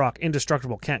 Mana Rock,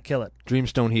 indestructible, can't kill it.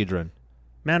 Dreamstone Hedron.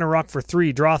 Mana Rock for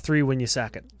 3, draw 3 when you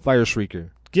sack it. Fire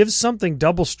Shrieker. Gives something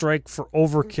double strike for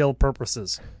overkill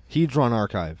purposes. Hedron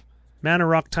Archive. Mana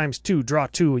Rock ×2, draw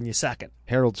 2 when you sack it.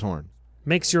 Herald's Horn.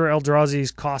 Makes your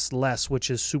Eldrazi's cost less, which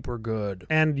is super good.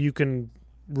 And you can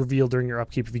reveal during your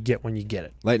upkeep if you get when you get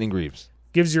it. Lightning Greaves.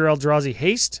 Gives your Eldrazi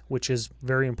haste, which is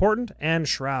very important, and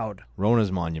Shroud.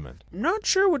 Rona's Monument. Not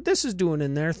sure what this is doing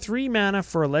in there. 3 mana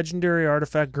for a legendary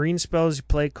artifact. Green spells you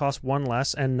play cost 1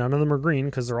 less, and none of them are green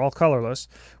because they're all colorless.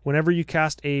 Whenever you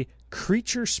cast a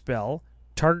creature spell,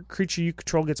 target creature you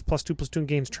control gets +2/+2 and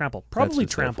gains trample. Probably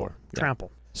trample.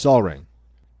 Trample. Sol Ring.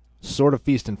 Sword of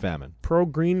Feast and Famine. Pro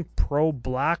green, pro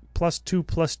black,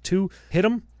 +2/+2. Hit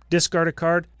them, discard a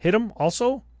card. Hit them,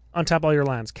 also untap all your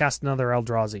lands. Cast another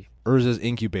Eldrazi. Urza's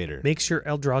Incubator. Makes your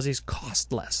Eldrazi's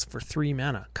cost less for 3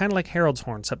 mana. Kind of like Herald's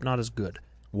Horn, except not as good.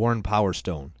 Worn Power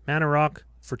Stone. Mana Rock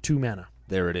for 2 mana.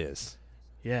 There it is.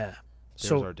 Yeah.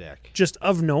 There's our deck. Just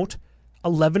of note,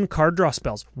 11 card draw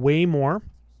spells. Way more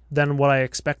than what I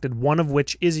expected, one of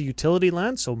which is a utility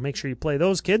land, so make sure you play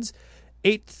those, kids.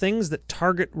 8 things that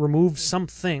target remove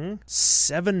something.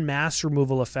 7 mass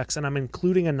removal effects, and I'm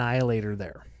including Annihilator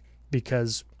there.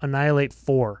 Because Annihilate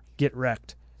 4, get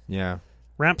wrecked. Yeah.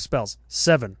 Ramp spells,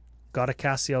 7. Gotta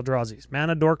cast the Eldrazi's.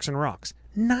 Mana Dorks and Rocks,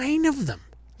 9 of them.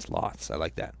 It's lots. I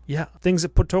like that. Yeah. Things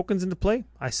that put tokens into play,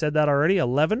 I said that already,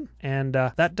 11. And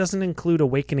that doesn't include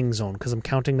Awakening Zone, because I'm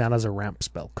counting that as a ramp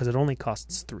spell, because it only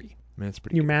costs 3. Man, it's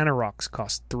pretty Your good. Mana Rocks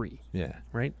cost 3. Yeah.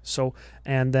 Right? So,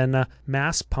 and then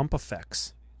mass pump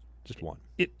effects. Just one.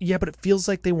 Yeah, but it feels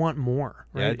like they want more.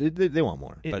 Right? Yeah, they want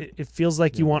more. But It feels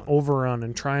like you want Overrun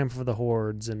and Triumph of the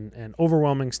Hordes and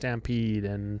Overwhelming Stampede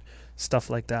and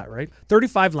stuff like that, right?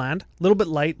 35 land, a little bit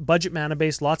light, budget mana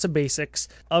base, lots of basics.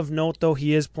 Of note, though,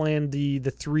 he is playing the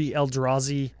 3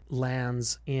 Eldrazi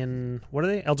lands in, what are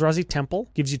they? Eldrazi Temple.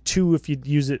 Gives you 2 if you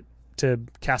use it to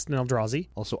cast an Eldrazi.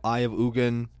 Also, Eye of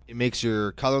Ugin. It makes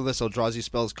your colorless Eldrazi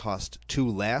spells cost 2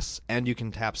 less, and you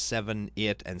can tap 7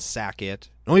 it and sack it.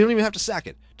 No, you don't even have to sack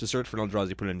it to search for an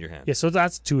Eldrazi, put it in your hand. Yeah, so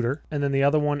that's Tutor. And then the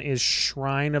other one is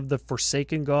Shrine of the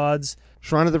Forsaken Gods.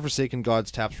 Shrine of the Forsaken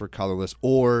Gods taps for colorless,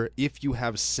 or if you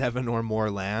have 7 or more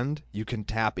land, you can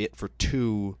tap it for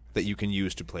 2 that you can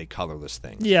use to play colorless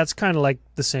things. Yeah, it's kind of like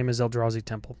the same as Eldrazi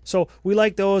Temple. So we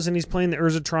like those, and he's playing the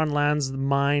Urzatron lands, the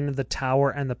Mine, the Tower,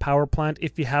 and the Power Plant.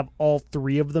 If you have all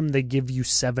 3 of them, they give you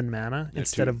 7 mana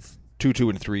instead of 2,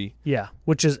 2, and 3. Yeah,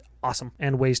 which is awesome,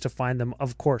 and ways to find them,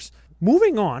 of course.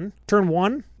 Moving on, turn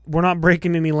 1, we're not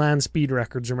breaking any land speed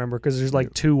records, remember, because there's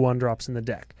like 2 1-drops in the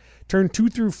deck. Turn 2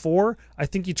 through 4, I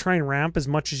think you try and ramp as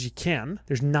much as you can.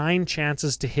 There's 9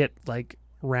 chances to hit like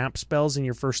ramp spells in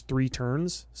your first 3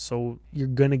 turns, so you're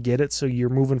gonna get it. So you're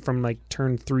moving from like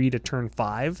turn 3 to turn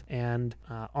 5, and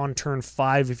on turn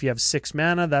 5, if you have 6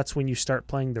 mana, that's when you start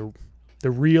playing the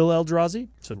real Eldrazi.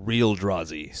 So real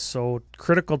Drazi. So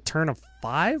critical turn of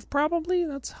 5, probably.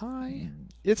 That's high.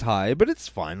 It's high, but it's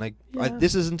fine. Like Yeah.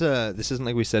 this isn't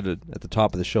like we said at the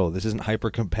top of the show. This isn't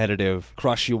hyper competitive.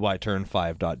 Crush you by turn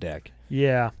 5 deck.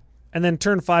 Yeah, and then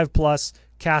turn 5 plus,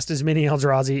 cast as many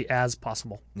Eldrazi as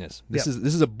possible. Yes, this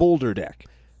is a boulder deck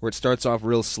where it starts off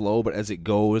real slow, but as it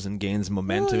goes and gains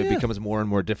momentum, it becomes more and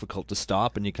more difficult to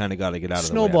stop, and you kind of got to get out of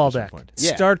the way. Snowball at some deck. point.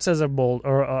 Starts as a bolt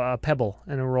or a pebble,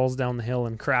 and it rolls down the hill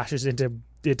and crashes into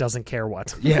it doesn't care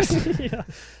what. Yes.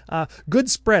 Yeah. Good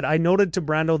spread. I noted to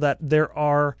Brando that there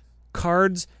are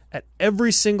cards at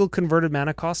every single converted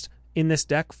mana cost in this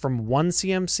deck from 1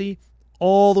 CMC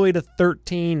all the way to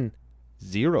 13.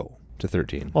 0 to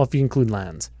 13. Well, if you include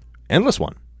lands. Endless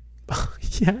one.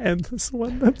 Yeah, endless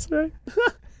one. That's right.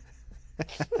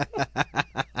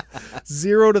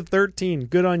 0 to 13.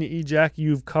 Good on you, E-Jack.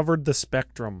 You've covered the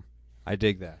spectrum. I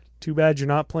dig that. Too bad you're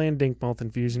not playing Dinkmouth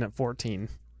Infusion at 14.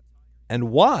 And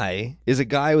why is a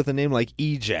guy with a name like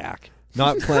E-Jack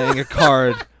not playing a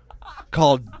card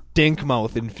called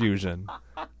Dinkmouth Infusion?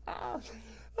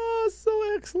 Oh,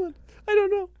 so excellent. I don't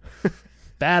know.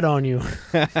 Bad on you.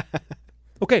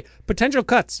 Okay, potential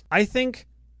cuts. I think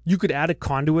you could add a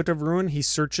Conduit of Ruin. He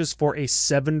searches for a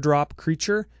 7-drop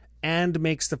creature and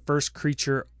makes the first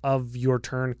creature of your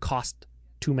turn cost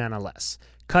 2 mana less.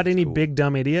 Cut any big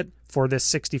dumb idiot for this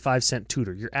 65-cent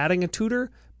tutor. You're adding a tutor,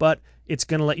 but it's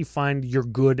going to let you find your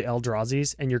good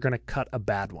Eldrazi's, and you're going to cut a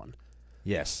bad one.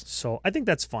 Yes. So I think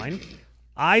that's fine.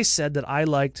 I said that I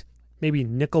liked maybe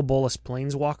Nicol Bolas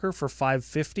Planeswalker for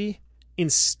 550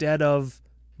 instead of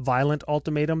Violent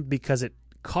Ultimatum because it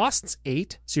costs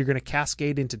 8, so you're going to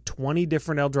cascade into 20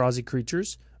 different Eldrazi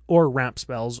creatures or ramp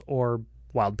spells or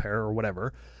Wild Pair or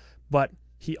whatever. But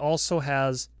he also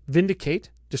has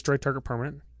Vindicate, destroy target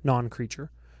permanent,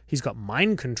 non-creature. He's got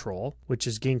Mind Control, which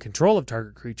is gain control of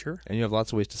target creature. And you have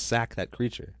lots of ways to sack that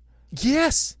creature.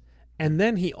 Yes! And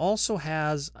then he also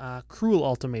has Cruel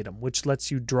Ultimatum, which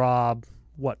lets you draw,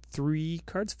 3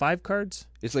 cards? 5 cards?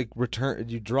 It's like return.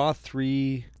 You draw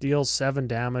 3. Deals 7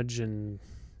 damage and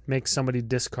makes somebody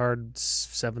discard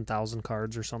 7,000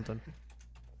 cards or something.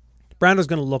 Brando's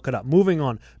going to look it up. Moving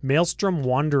on. Maelstrom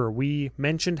Wanderer. We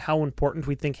mentioned how important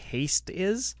we think haste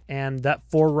is, and that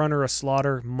Forerunner of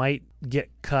Slaughter might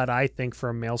get cut, I think, for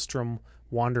a Maelstrom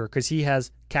Wanderer, because he has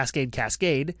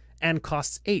Cascade, and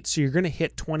costs 8. So you're going to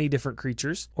hit 20 different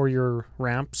creatures, or your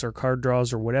ramps, or card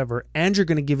draws, or whatever, and you're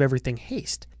going to give everything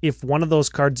haste. If one of those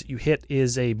cards that you hit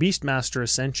is a Beastmaster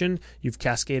Ascension, you've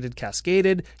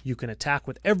cascaded, you can attack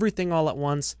with everything all at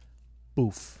once.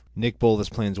 Boof. Nick Bolas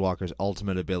Planeswalker's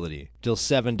ultimate ability. Deals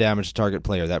 7 damage to target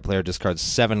player. That player discards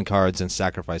 7 cards and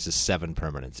sacrifices 7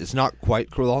 permanents. It's not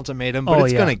quite Cruel Ultimatum, but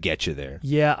it's going to get you there.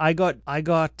 Yeah, I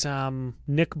got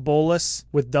Nick Bolas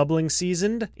with Doubling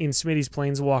Seasoned in Smitty's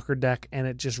Planeswalker deck, and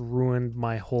it just ruined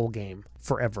my whole game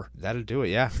forever. That'll do it,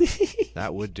 yeah.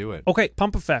 That would do it. Okay,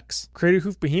 pump effects. Crater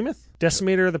Hoof Behemoth,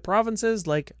 Decimator of the Provinces,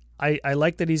 I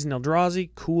like that he's an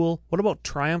Eldrazi. Cool. What about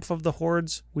Triumph of the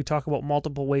Hordes? We talk about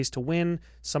multiple ways to win.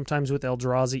 Sometimes with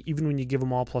Eldrazi, even when you give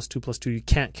them all +2/+2, you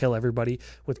can't kill everybody.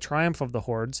 With Triumph of the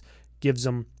Hordes, gives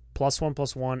them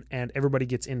 +1/+1, and everybody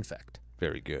gets Infect.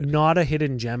 Very good. Not a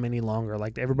hidden gem any longer.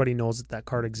 Like, everybody knows that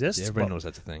card exists. Yeah, everybody knows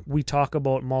that's a thing. We talk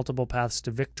about multiple paths to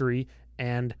victory,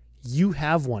 and you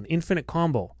have one. Infinite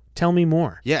Combo. Tell me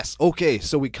more. Yes. Okay,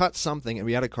 so we cut something, and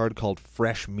we had a card called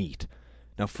Fresh Meat.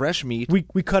 Now, fresh meat.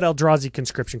 We cut Eldrazi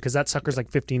conscription because that sucker's like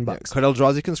 $15. Cut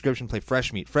Eldrazi conscription, play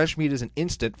fresh meat. Fresh meat is an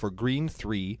instant for green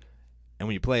 3, and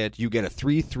when you play it, you get a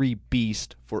 3/3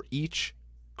 beast for each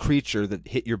creature that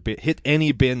hit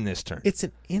any bin this turn. It's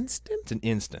an instant? It's an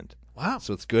instant. Wow.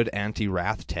 So it's good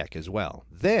anti-wrath tech as well.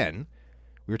 Then,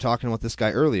 we were talking about this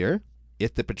guy earlier,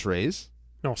 It That Betrays.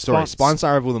 No,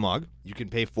 Sponsire of Ulamog. You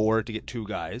can pay 4 to get 2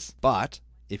 guys, but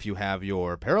if you have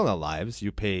your parallel lives,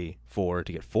 you pay 4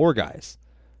 to get 4 guys.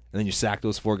 And then you sack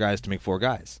those 4 guys to make 4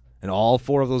 guys. And all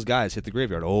 4 of those guys hit the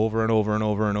graveyard over and over and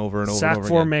over and over and over Sack and over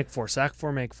 4, again. make 4. Sack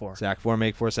 4, make 4. Sack 4,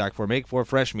 make 4. Sack 4, make 4.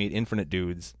 Fresh meat, infinite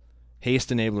dudes. Haste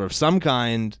enabler of some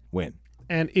kind, win.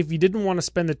 And if you didn't want to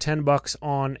spend the $10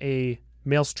 on a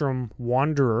Maelstrom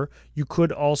Wanderer, you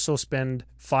could also spend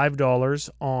 $5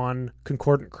 on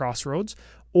Concordant Crossroads,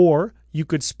 or you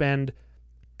could spend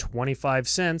 25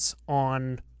 cents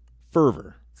on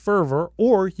Fervor,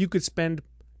 or you could spend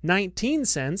 19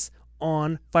 cents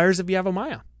on Fires of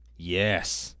Yavimaya.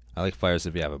 Yes. I like Fires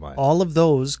of Yavimaya. All of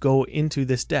those go into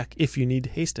this deck if you need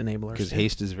haste enablers. Because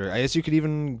haste is I guess you could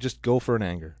even just go for an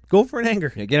anger. Go for an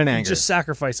anger. Yeah, get an anger. Just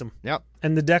sacrifice them. Yep.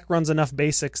 And the deck runs enough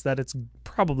basics that it's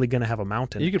probably going to have a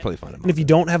mountain. You could probably find a mountain. And if you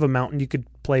don't have a mountain, you could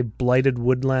play Blighted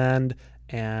Woodland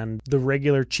and the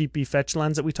regular cheapy fetch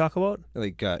lands that we talk about.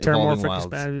 Like Terramorphic, Evolving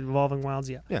Wilds. Evolving Wilds,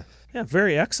 yeah. Yeah. Yeah,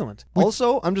 very excellent.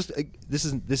 Also, I'm just this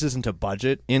isn't a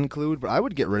budget include, but I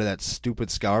would get rid of that stupid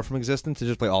Scour from Existence and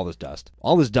just play All This Dust.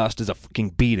 All This Dust is a fucking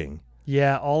beating.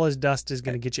 Yeah, All His Dust is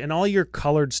going to get you. And all your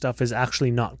colored stuff is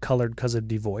actually not colored because of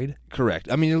Devoid.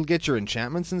 Correct. I mean, it'll get your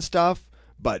enchantments and stuff,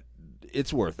 but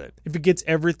it's worth it. If it gets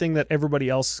everything that everybody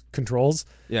else controls.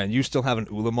 Yeah, and you still have an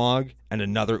Ulamog and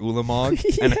another Ulamog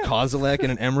and a Kozilek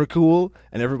and an Emrakul,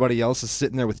 and everybody else is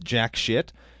sitting there with jack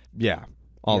shit. Yeah.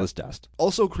 All This Dust.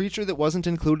 Also, creature that wasn't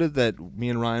included that me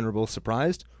and Ryan were both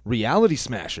surprised, Reality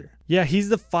Smasher. Yeah, he's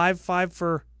the 5/5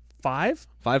 for 5?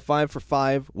 5/5 for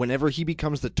 5. Whenever he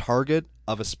becomes the target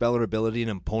of a spell or ability an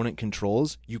opponent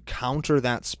controls, you counter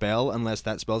that spell unless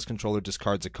that spell's controller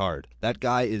discards a card. That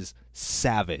guy is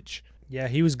savage. Yeah,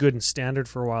 he was good in Standard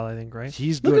for a while, I think, right?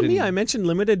 He's good. Look at me, I mentioned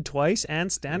Limited twice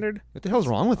and Standard. What the hell's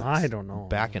wrong with us? I don't know.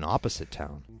 Back in opposite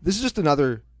town. This is just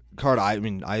another card. I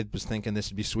was thinking this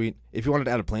would be sweet. If you wanted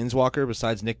to add a Planeswalker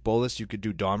besides Nick Bolas, you could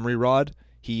do Domri Rod.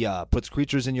 He puts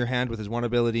creatures in your hand with his one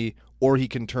ability, or he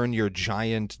can turn your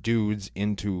giant dudes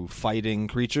into fighting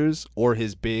creatures, or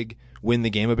his big win the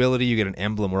game ability. You get an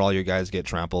emblem where all your guys get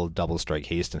trampled, double strike,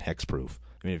 haste, and hexproof.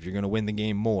 I mean, if you're going to win the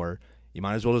game more, you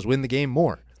might as well just win the game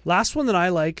more. Last one that I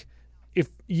like, if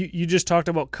you just talked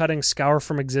about cutting Scour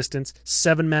from Existence,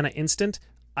 7 mana instant.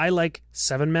 I like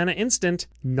 7 mana instant,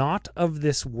 Not of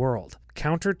This World.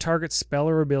 Counter target spell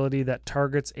or ability that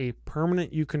targets a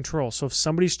permanent you control. So if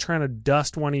somebody's trying to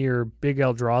dust one of your big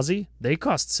Eldrazi, they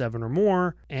cost 7 or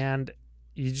more, and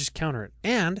you just counter it.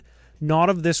 And Not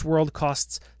of This World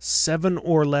costs 7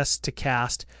 or less to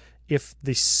cast if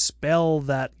the spell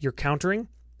that you're countering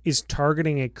is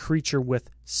targeting a creature with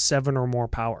 7 or more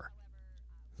power.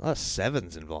 A lot of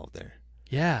 7s involved there.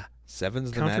 Yeah.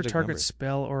 7's the Counter magic target number.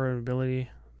 spell or ability.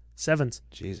 7s.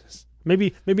 Jesus.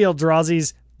 Maybe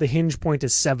Eldrazi's the hinge point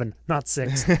is 7, not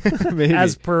 6. Maybe.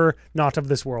 As per Not of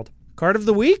This World. Card of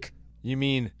the week? You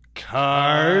mean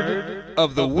card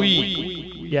of the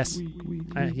week? Yes.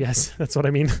 Yes, that's what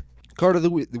I mean. Card of the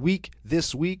week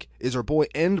this week is our boy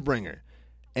Endbringer.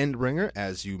 Endbringer,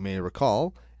 as you may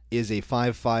recall, is a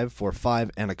 5/5 for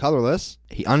 5 and a colorless.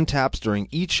 He untaps during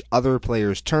each other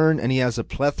player's turn, and he has a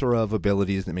plethora of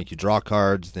abilities that make you draw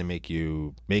cards, they make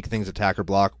you make things attack or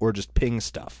block, or just ping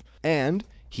stuff. And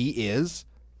he is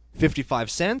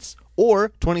 55 cents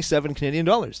or 27 Canadian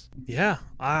dollars. Yeah.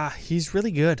 He's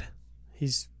really good.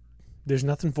 There's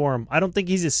nothing for him. I don't think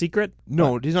he's a secret.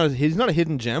 No, he's not a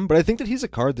hidden gem, but I think that he's a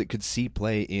card that could see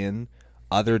play in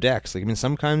other decks. Like, I mean,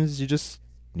 sometimes you just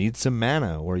need some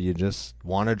mana, or you just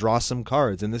want to draw some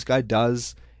cards, and this guy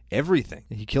does everything.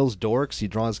 He kills dorks, he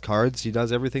draws cards, he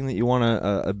does everything that you want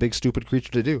a big stupid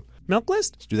creature to do. Milk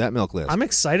List? Let's do that milk list. I'm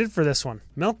excited for this one.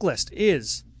 Milk List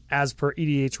is, as per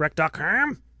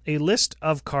EDHREC.com, a list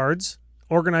of cards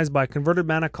organized by converted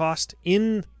mana cost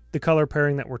in the color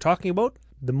pairing that we're talking about.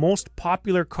 The most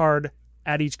popular card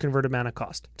at each converted mana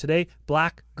cost. Today,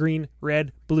 black, green,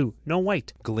 red, blue. No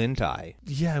white. Glint Eye.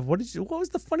 Yeah, what was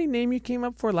the funny name you came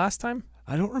up for last time?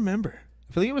 I don't remember.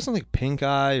 I feel like it was something like Pink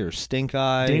Eye or Stink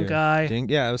Eye. Dink Eye.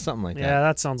 Yeah, it was something like that. Yeah,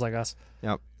 that sounds like us.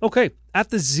 Yep. Okay,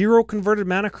 at the 0 converted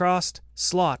mana cost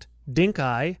slot, Dink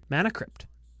Eye, Mana Crypt.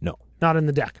 No. Not in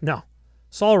the deck, no.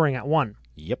 Sol Ring at 1.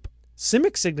 Yep.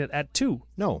 Simic Signet at 2.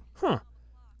 No. Huh.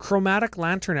 Chromatic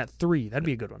Lantern at 3. That'd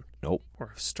be a good one. Nope. We're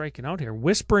striking out here.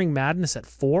 Whispering Madness at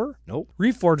 4. Nope.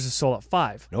 Reforged the Soul at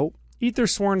 5. Nope.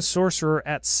 Aethersworn Sorcerer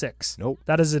at 6. Nope.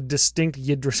 That is a distinct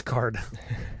Yidris card.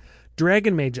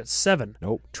 Dragon Mage at 7.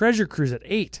 Nope. Treasure Cruise at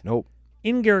 8. Nope.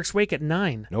 Ingarrick's Wake at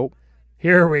 9. Nope.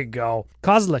 Here we go.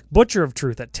 Kozilek, Butcher of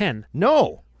Truth at 10.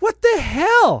 No. What the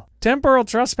hell? Temporal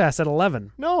Trespass at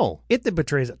 11. No. It That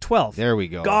Betrays at 12. There we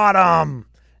go. Got him.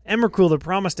 Emrakul, the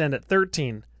Promised End at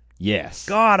 13. Yes.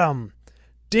 Got him.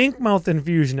 Dinkmouth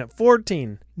Infusion at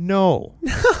 14. No.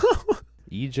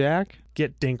 E-Jack?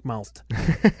 Get dinkmouthed.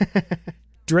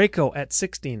 Draco at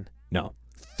 16. No.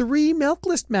 3 Milk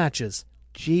List matches.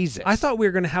 Jesus. I thought we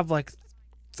were going to have like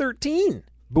 13.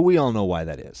 But we all know why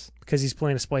that is. Because he's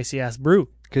playing a spicy-ass brew.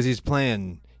 Because he's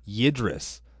playing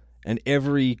Yidris. And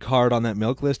every card on that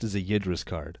milk list is a Yidris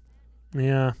card.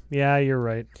 Yeah, you're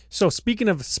right. So speaking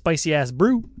of spicy-ass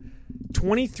brew,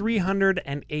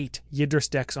 2,308 Yidris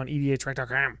decks on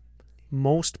EDHREC.com.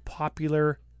 Most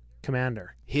popular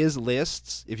commander. His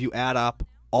lists, if you add up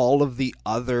all of the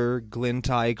other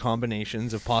Glintai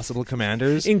combinations of possible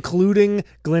commanders, Including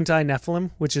Glintai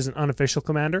Nephilim, which is an unofficial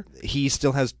commander. he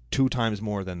still has 2 times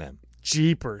more than them.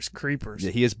 Jeepers creepers.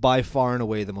 Yeah, he is by far and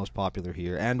away the most popular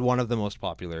here, and one of the most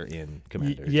popular in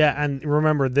Commander. Yeah, and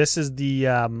remember, this is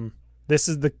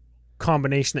the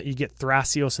combination that you get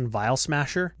Thrasios and Vile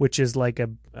Smasher, which is like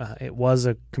it was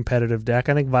a competitive deck.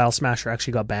 I think Vile Smasher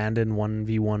actually got banned in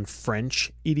 1v1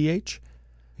 French EDH.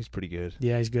 He's pretty good.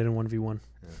 Yeah, he's good in 1v1.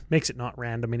 Makes it not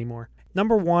random anymore.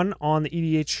 Number 1 on the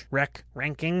EDH rec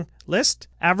ranking list,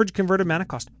 average converted mana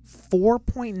cost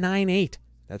 4.98.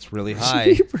 That's really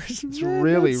high. Jeepers, It's man,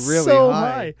 really, that's really so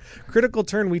high. Critical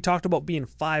Turn, we talked about being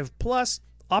 5+.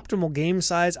 Optimal game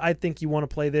size, I think you want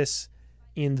to play this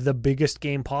in the biggest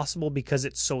game possible because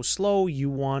it's so slow. You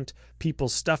want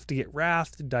people's stuff to get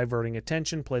wrathed, diverting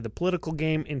attention, play the political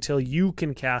game until you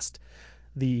can cast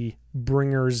the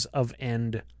Bringers of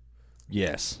End.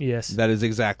 Yes. Yes. That is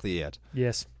exactly it.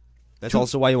 Yes. That's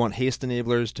also why you want haste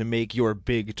enablers to make your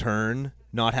big turn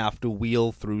not have to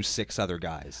wheel through 6 other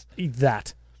guys.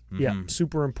 That. Yeah,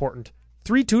 super important.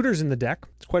 3 tutors in the deck.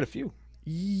 It's quite a few.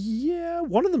 Yeah,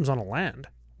 one of them's on a land,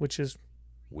 which is...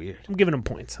 Weird. I'm giving him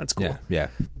points. That's cool. Yeah.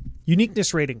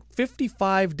 Uniqueness rating,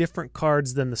 55 different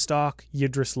cards than the stock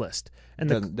Yidris list. And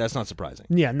That's not surprising.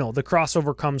 yeah, no, the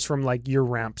crossover comes from like your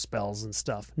ramp spells and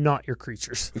stuff, not your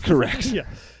creatures. Correct. Yeah.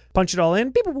 Punch it all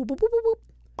in. Beep, boop, boop, boop, boop,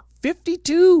 boop.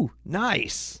 52.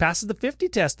 Nice. Passes the 50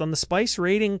 test on the spice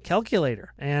rating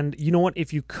calculator. And you know what?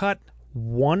 If you cut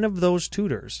one of those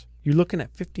tutors, you're looking at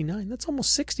 59. That's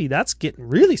almost 60. That's getting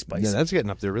really spicy. Yeah, that's getting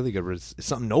up there really good. It's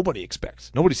something nobody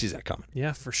expects. Nobody sees that coming.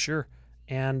 Yeah, for sure.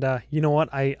 And you know what?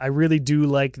 I really do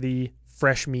like the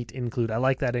fresh meat include. I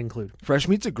like that include. Fresh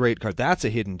Meat's a great card. That's a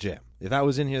hidden gem. If that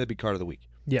was in here, that'd be card of the week.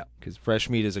 Yeah. Because Fresh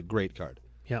Meat is a great card.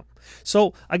 Yeah.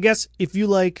 So I guess if you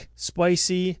like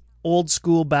spicy, old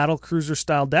school battle cruiser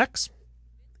style decks,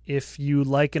 if you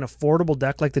like an affordable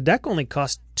deck, like the deck only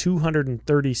costs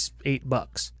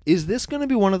 $238. Is this going to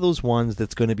be one of those ones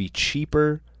that's going to be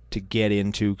cheaper to get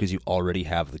into because you already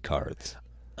have the cards?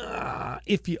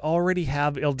 If you already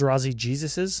have Eldrazi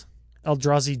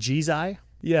Jizai,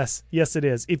 yes, it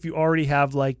is. If you already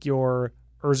have like your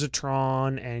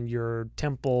Urzatron and your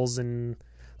temples and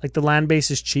like the land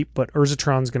base is cheap, but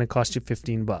Urzatron's going to cost you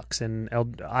 $15, and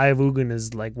Eye of Ugin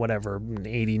is like whatever,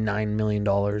 $89 million.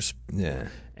 Yeah.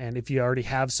 And if you already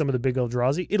have some of the big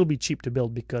Eldrazi, it'll be cheap to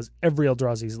build because every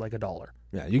Eldrazi is like $1.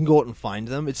 Yeah, you can go out and find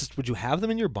them. It's just, would you have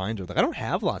them in your binder? Like, I don't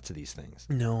have lots of these things.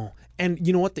 No. And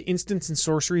you know what? The instants and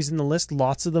sorceries in the list,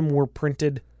 lots of them were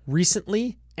printed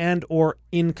recently and or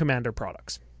in Commander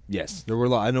products. Yes, there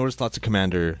were. I noticed lots of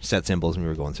Commander set symbols when we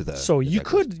were going through the. So the you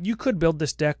deck list. could build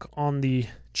this deck on the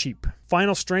cheap.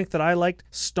 Final strength that I liked,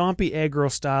 Stompy aggro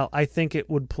style. I think it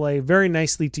would play very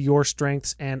nicely to your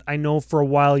strengths, and I know for a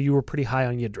while you were pretty high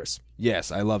on Yidris. Yes,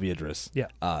 I love Yidris. Yeah.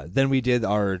 Then we did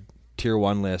our tier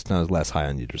 1 list, and I was less high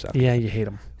on Yidris after. Yeah, you hate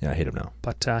him. Yeah, I hate him now.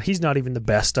 But he's not even the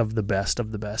best of the best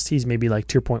of the best. He's maybe like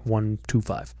tier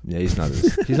 125. Yeah, he's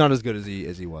not as good as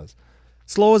he was.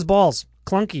 Slow as balls.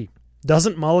 Clunky.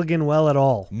 Doesn't mulligan well at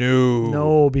all.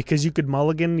 No, because you could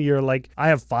mulligan, you're like, I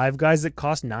have 5 guys that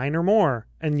cost 9 or more.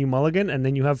 And you mulligan, and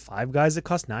then you have 5 guys that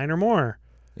cost 9 or more.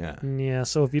 Yeah. Yeah,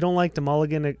 so if you don't like to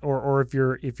mulligan, or if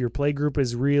your play group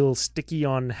is real sticky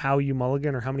on how you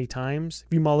mulligan or how many times,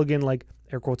 if you mulligan like,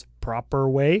 air quotes, proper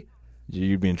way,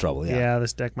 You'd be in trouble, yeah.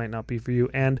 this deck might not be for you.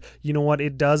 And you know what?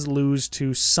 It does lose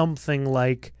to something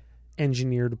like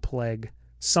Engineered Plague.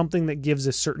 Something that gives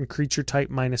a certain creature type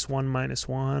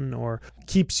 -1/-1, or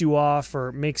keeps you off,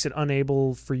 or makes it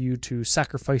unable for you to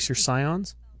sacrifice your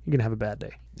scions. you're going to have a bad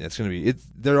day. It's going to be.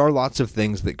 There are lots of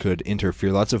things that could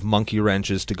interfere, lots of monkey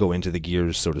wrenches to go into the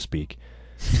gears, so to speak.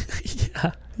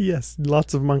 Yeah. Yes.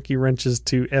 Lots of monkey wrenches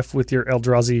to F with your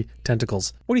Eldrazi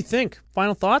tentacles. What do you think?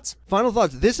 Final thoughts? Final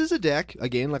thoughts. This is a deck,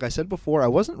 again, like I said before, I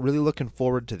wasn't really looking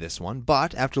forward to this one,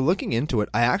 but after looking into it,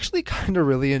 I actually kind of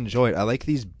really enjoy it. I like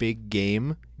these big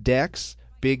game decks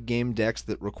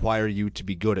that require you to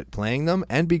be good at playing them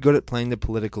and be good at playing the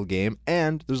political game,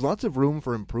 and there's lots of room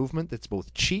for improvement that's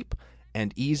both cheap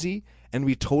and easy, and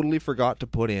we totally forgot to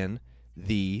put in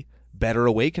the Better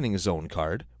Awakening Zone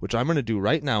card, which I'm going to do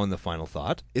right now in the final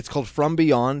thought. It's called From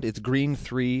Beyond. It's green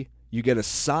 3. You get a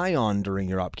Scion during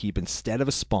your upkeep instead of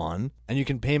a Spawn, and you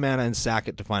can pay mana and sack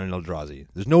it to find an Eldrazi.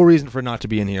 There's no reason for it not to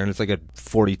be in here, and it's like a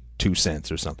 42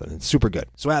 cents or something. It's super good.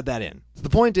 So add that in. So the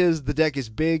point is, the deck is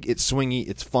big, it's swingy,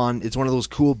 it's fun. It's one of those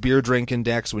cool beer drinking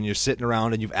decks when you're sitting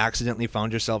around and you've accidentally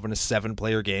found yourself in a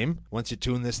 7-player game. Once you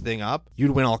tune this thing up,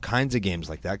 you'd win all kinds of games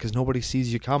like that because nobody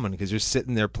sees you coming because you're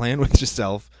sitting there playing with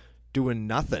yourself, doing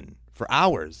nothing for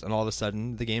hours, and all of a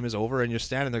sudden the game is over and you're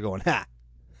standing there going, ha,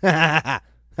 ha, ha, ha,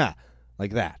 ha,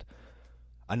 like that.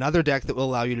 Another deck that will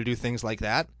allow you to do things like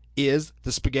that is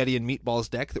the Spaghetti and Meatballs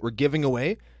deck that we're giving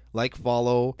away. Like,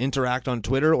 follow, interact on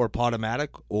Twitter or Podomatic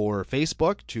or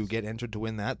Facebook to get entered to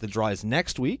win that. The draw is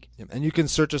next week, and you can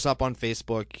search us up on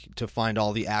Facebook to find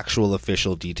all the actual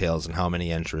official details and how many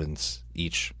entrants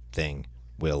each thing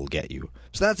will get you.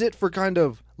 So that's it for kind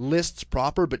of lists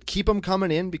proper, but keep them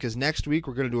coming in because next week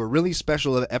we're going to do a really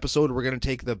special episode. We're going to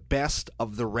take the best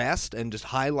of the rest and just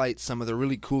highlight some of the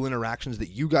really cool interactions that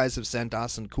you guys have sent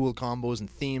us and cool combos and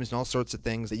themes and all sorts of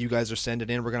things that you guys are sending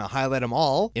in. We're going to highlight them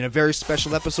all in a very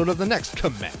special episode of the next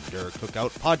Commander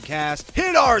Cookout podcast.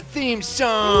 Hit our theme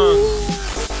song!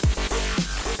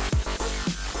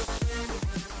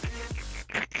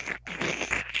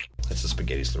 That's the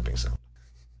spaghetti slurping sound.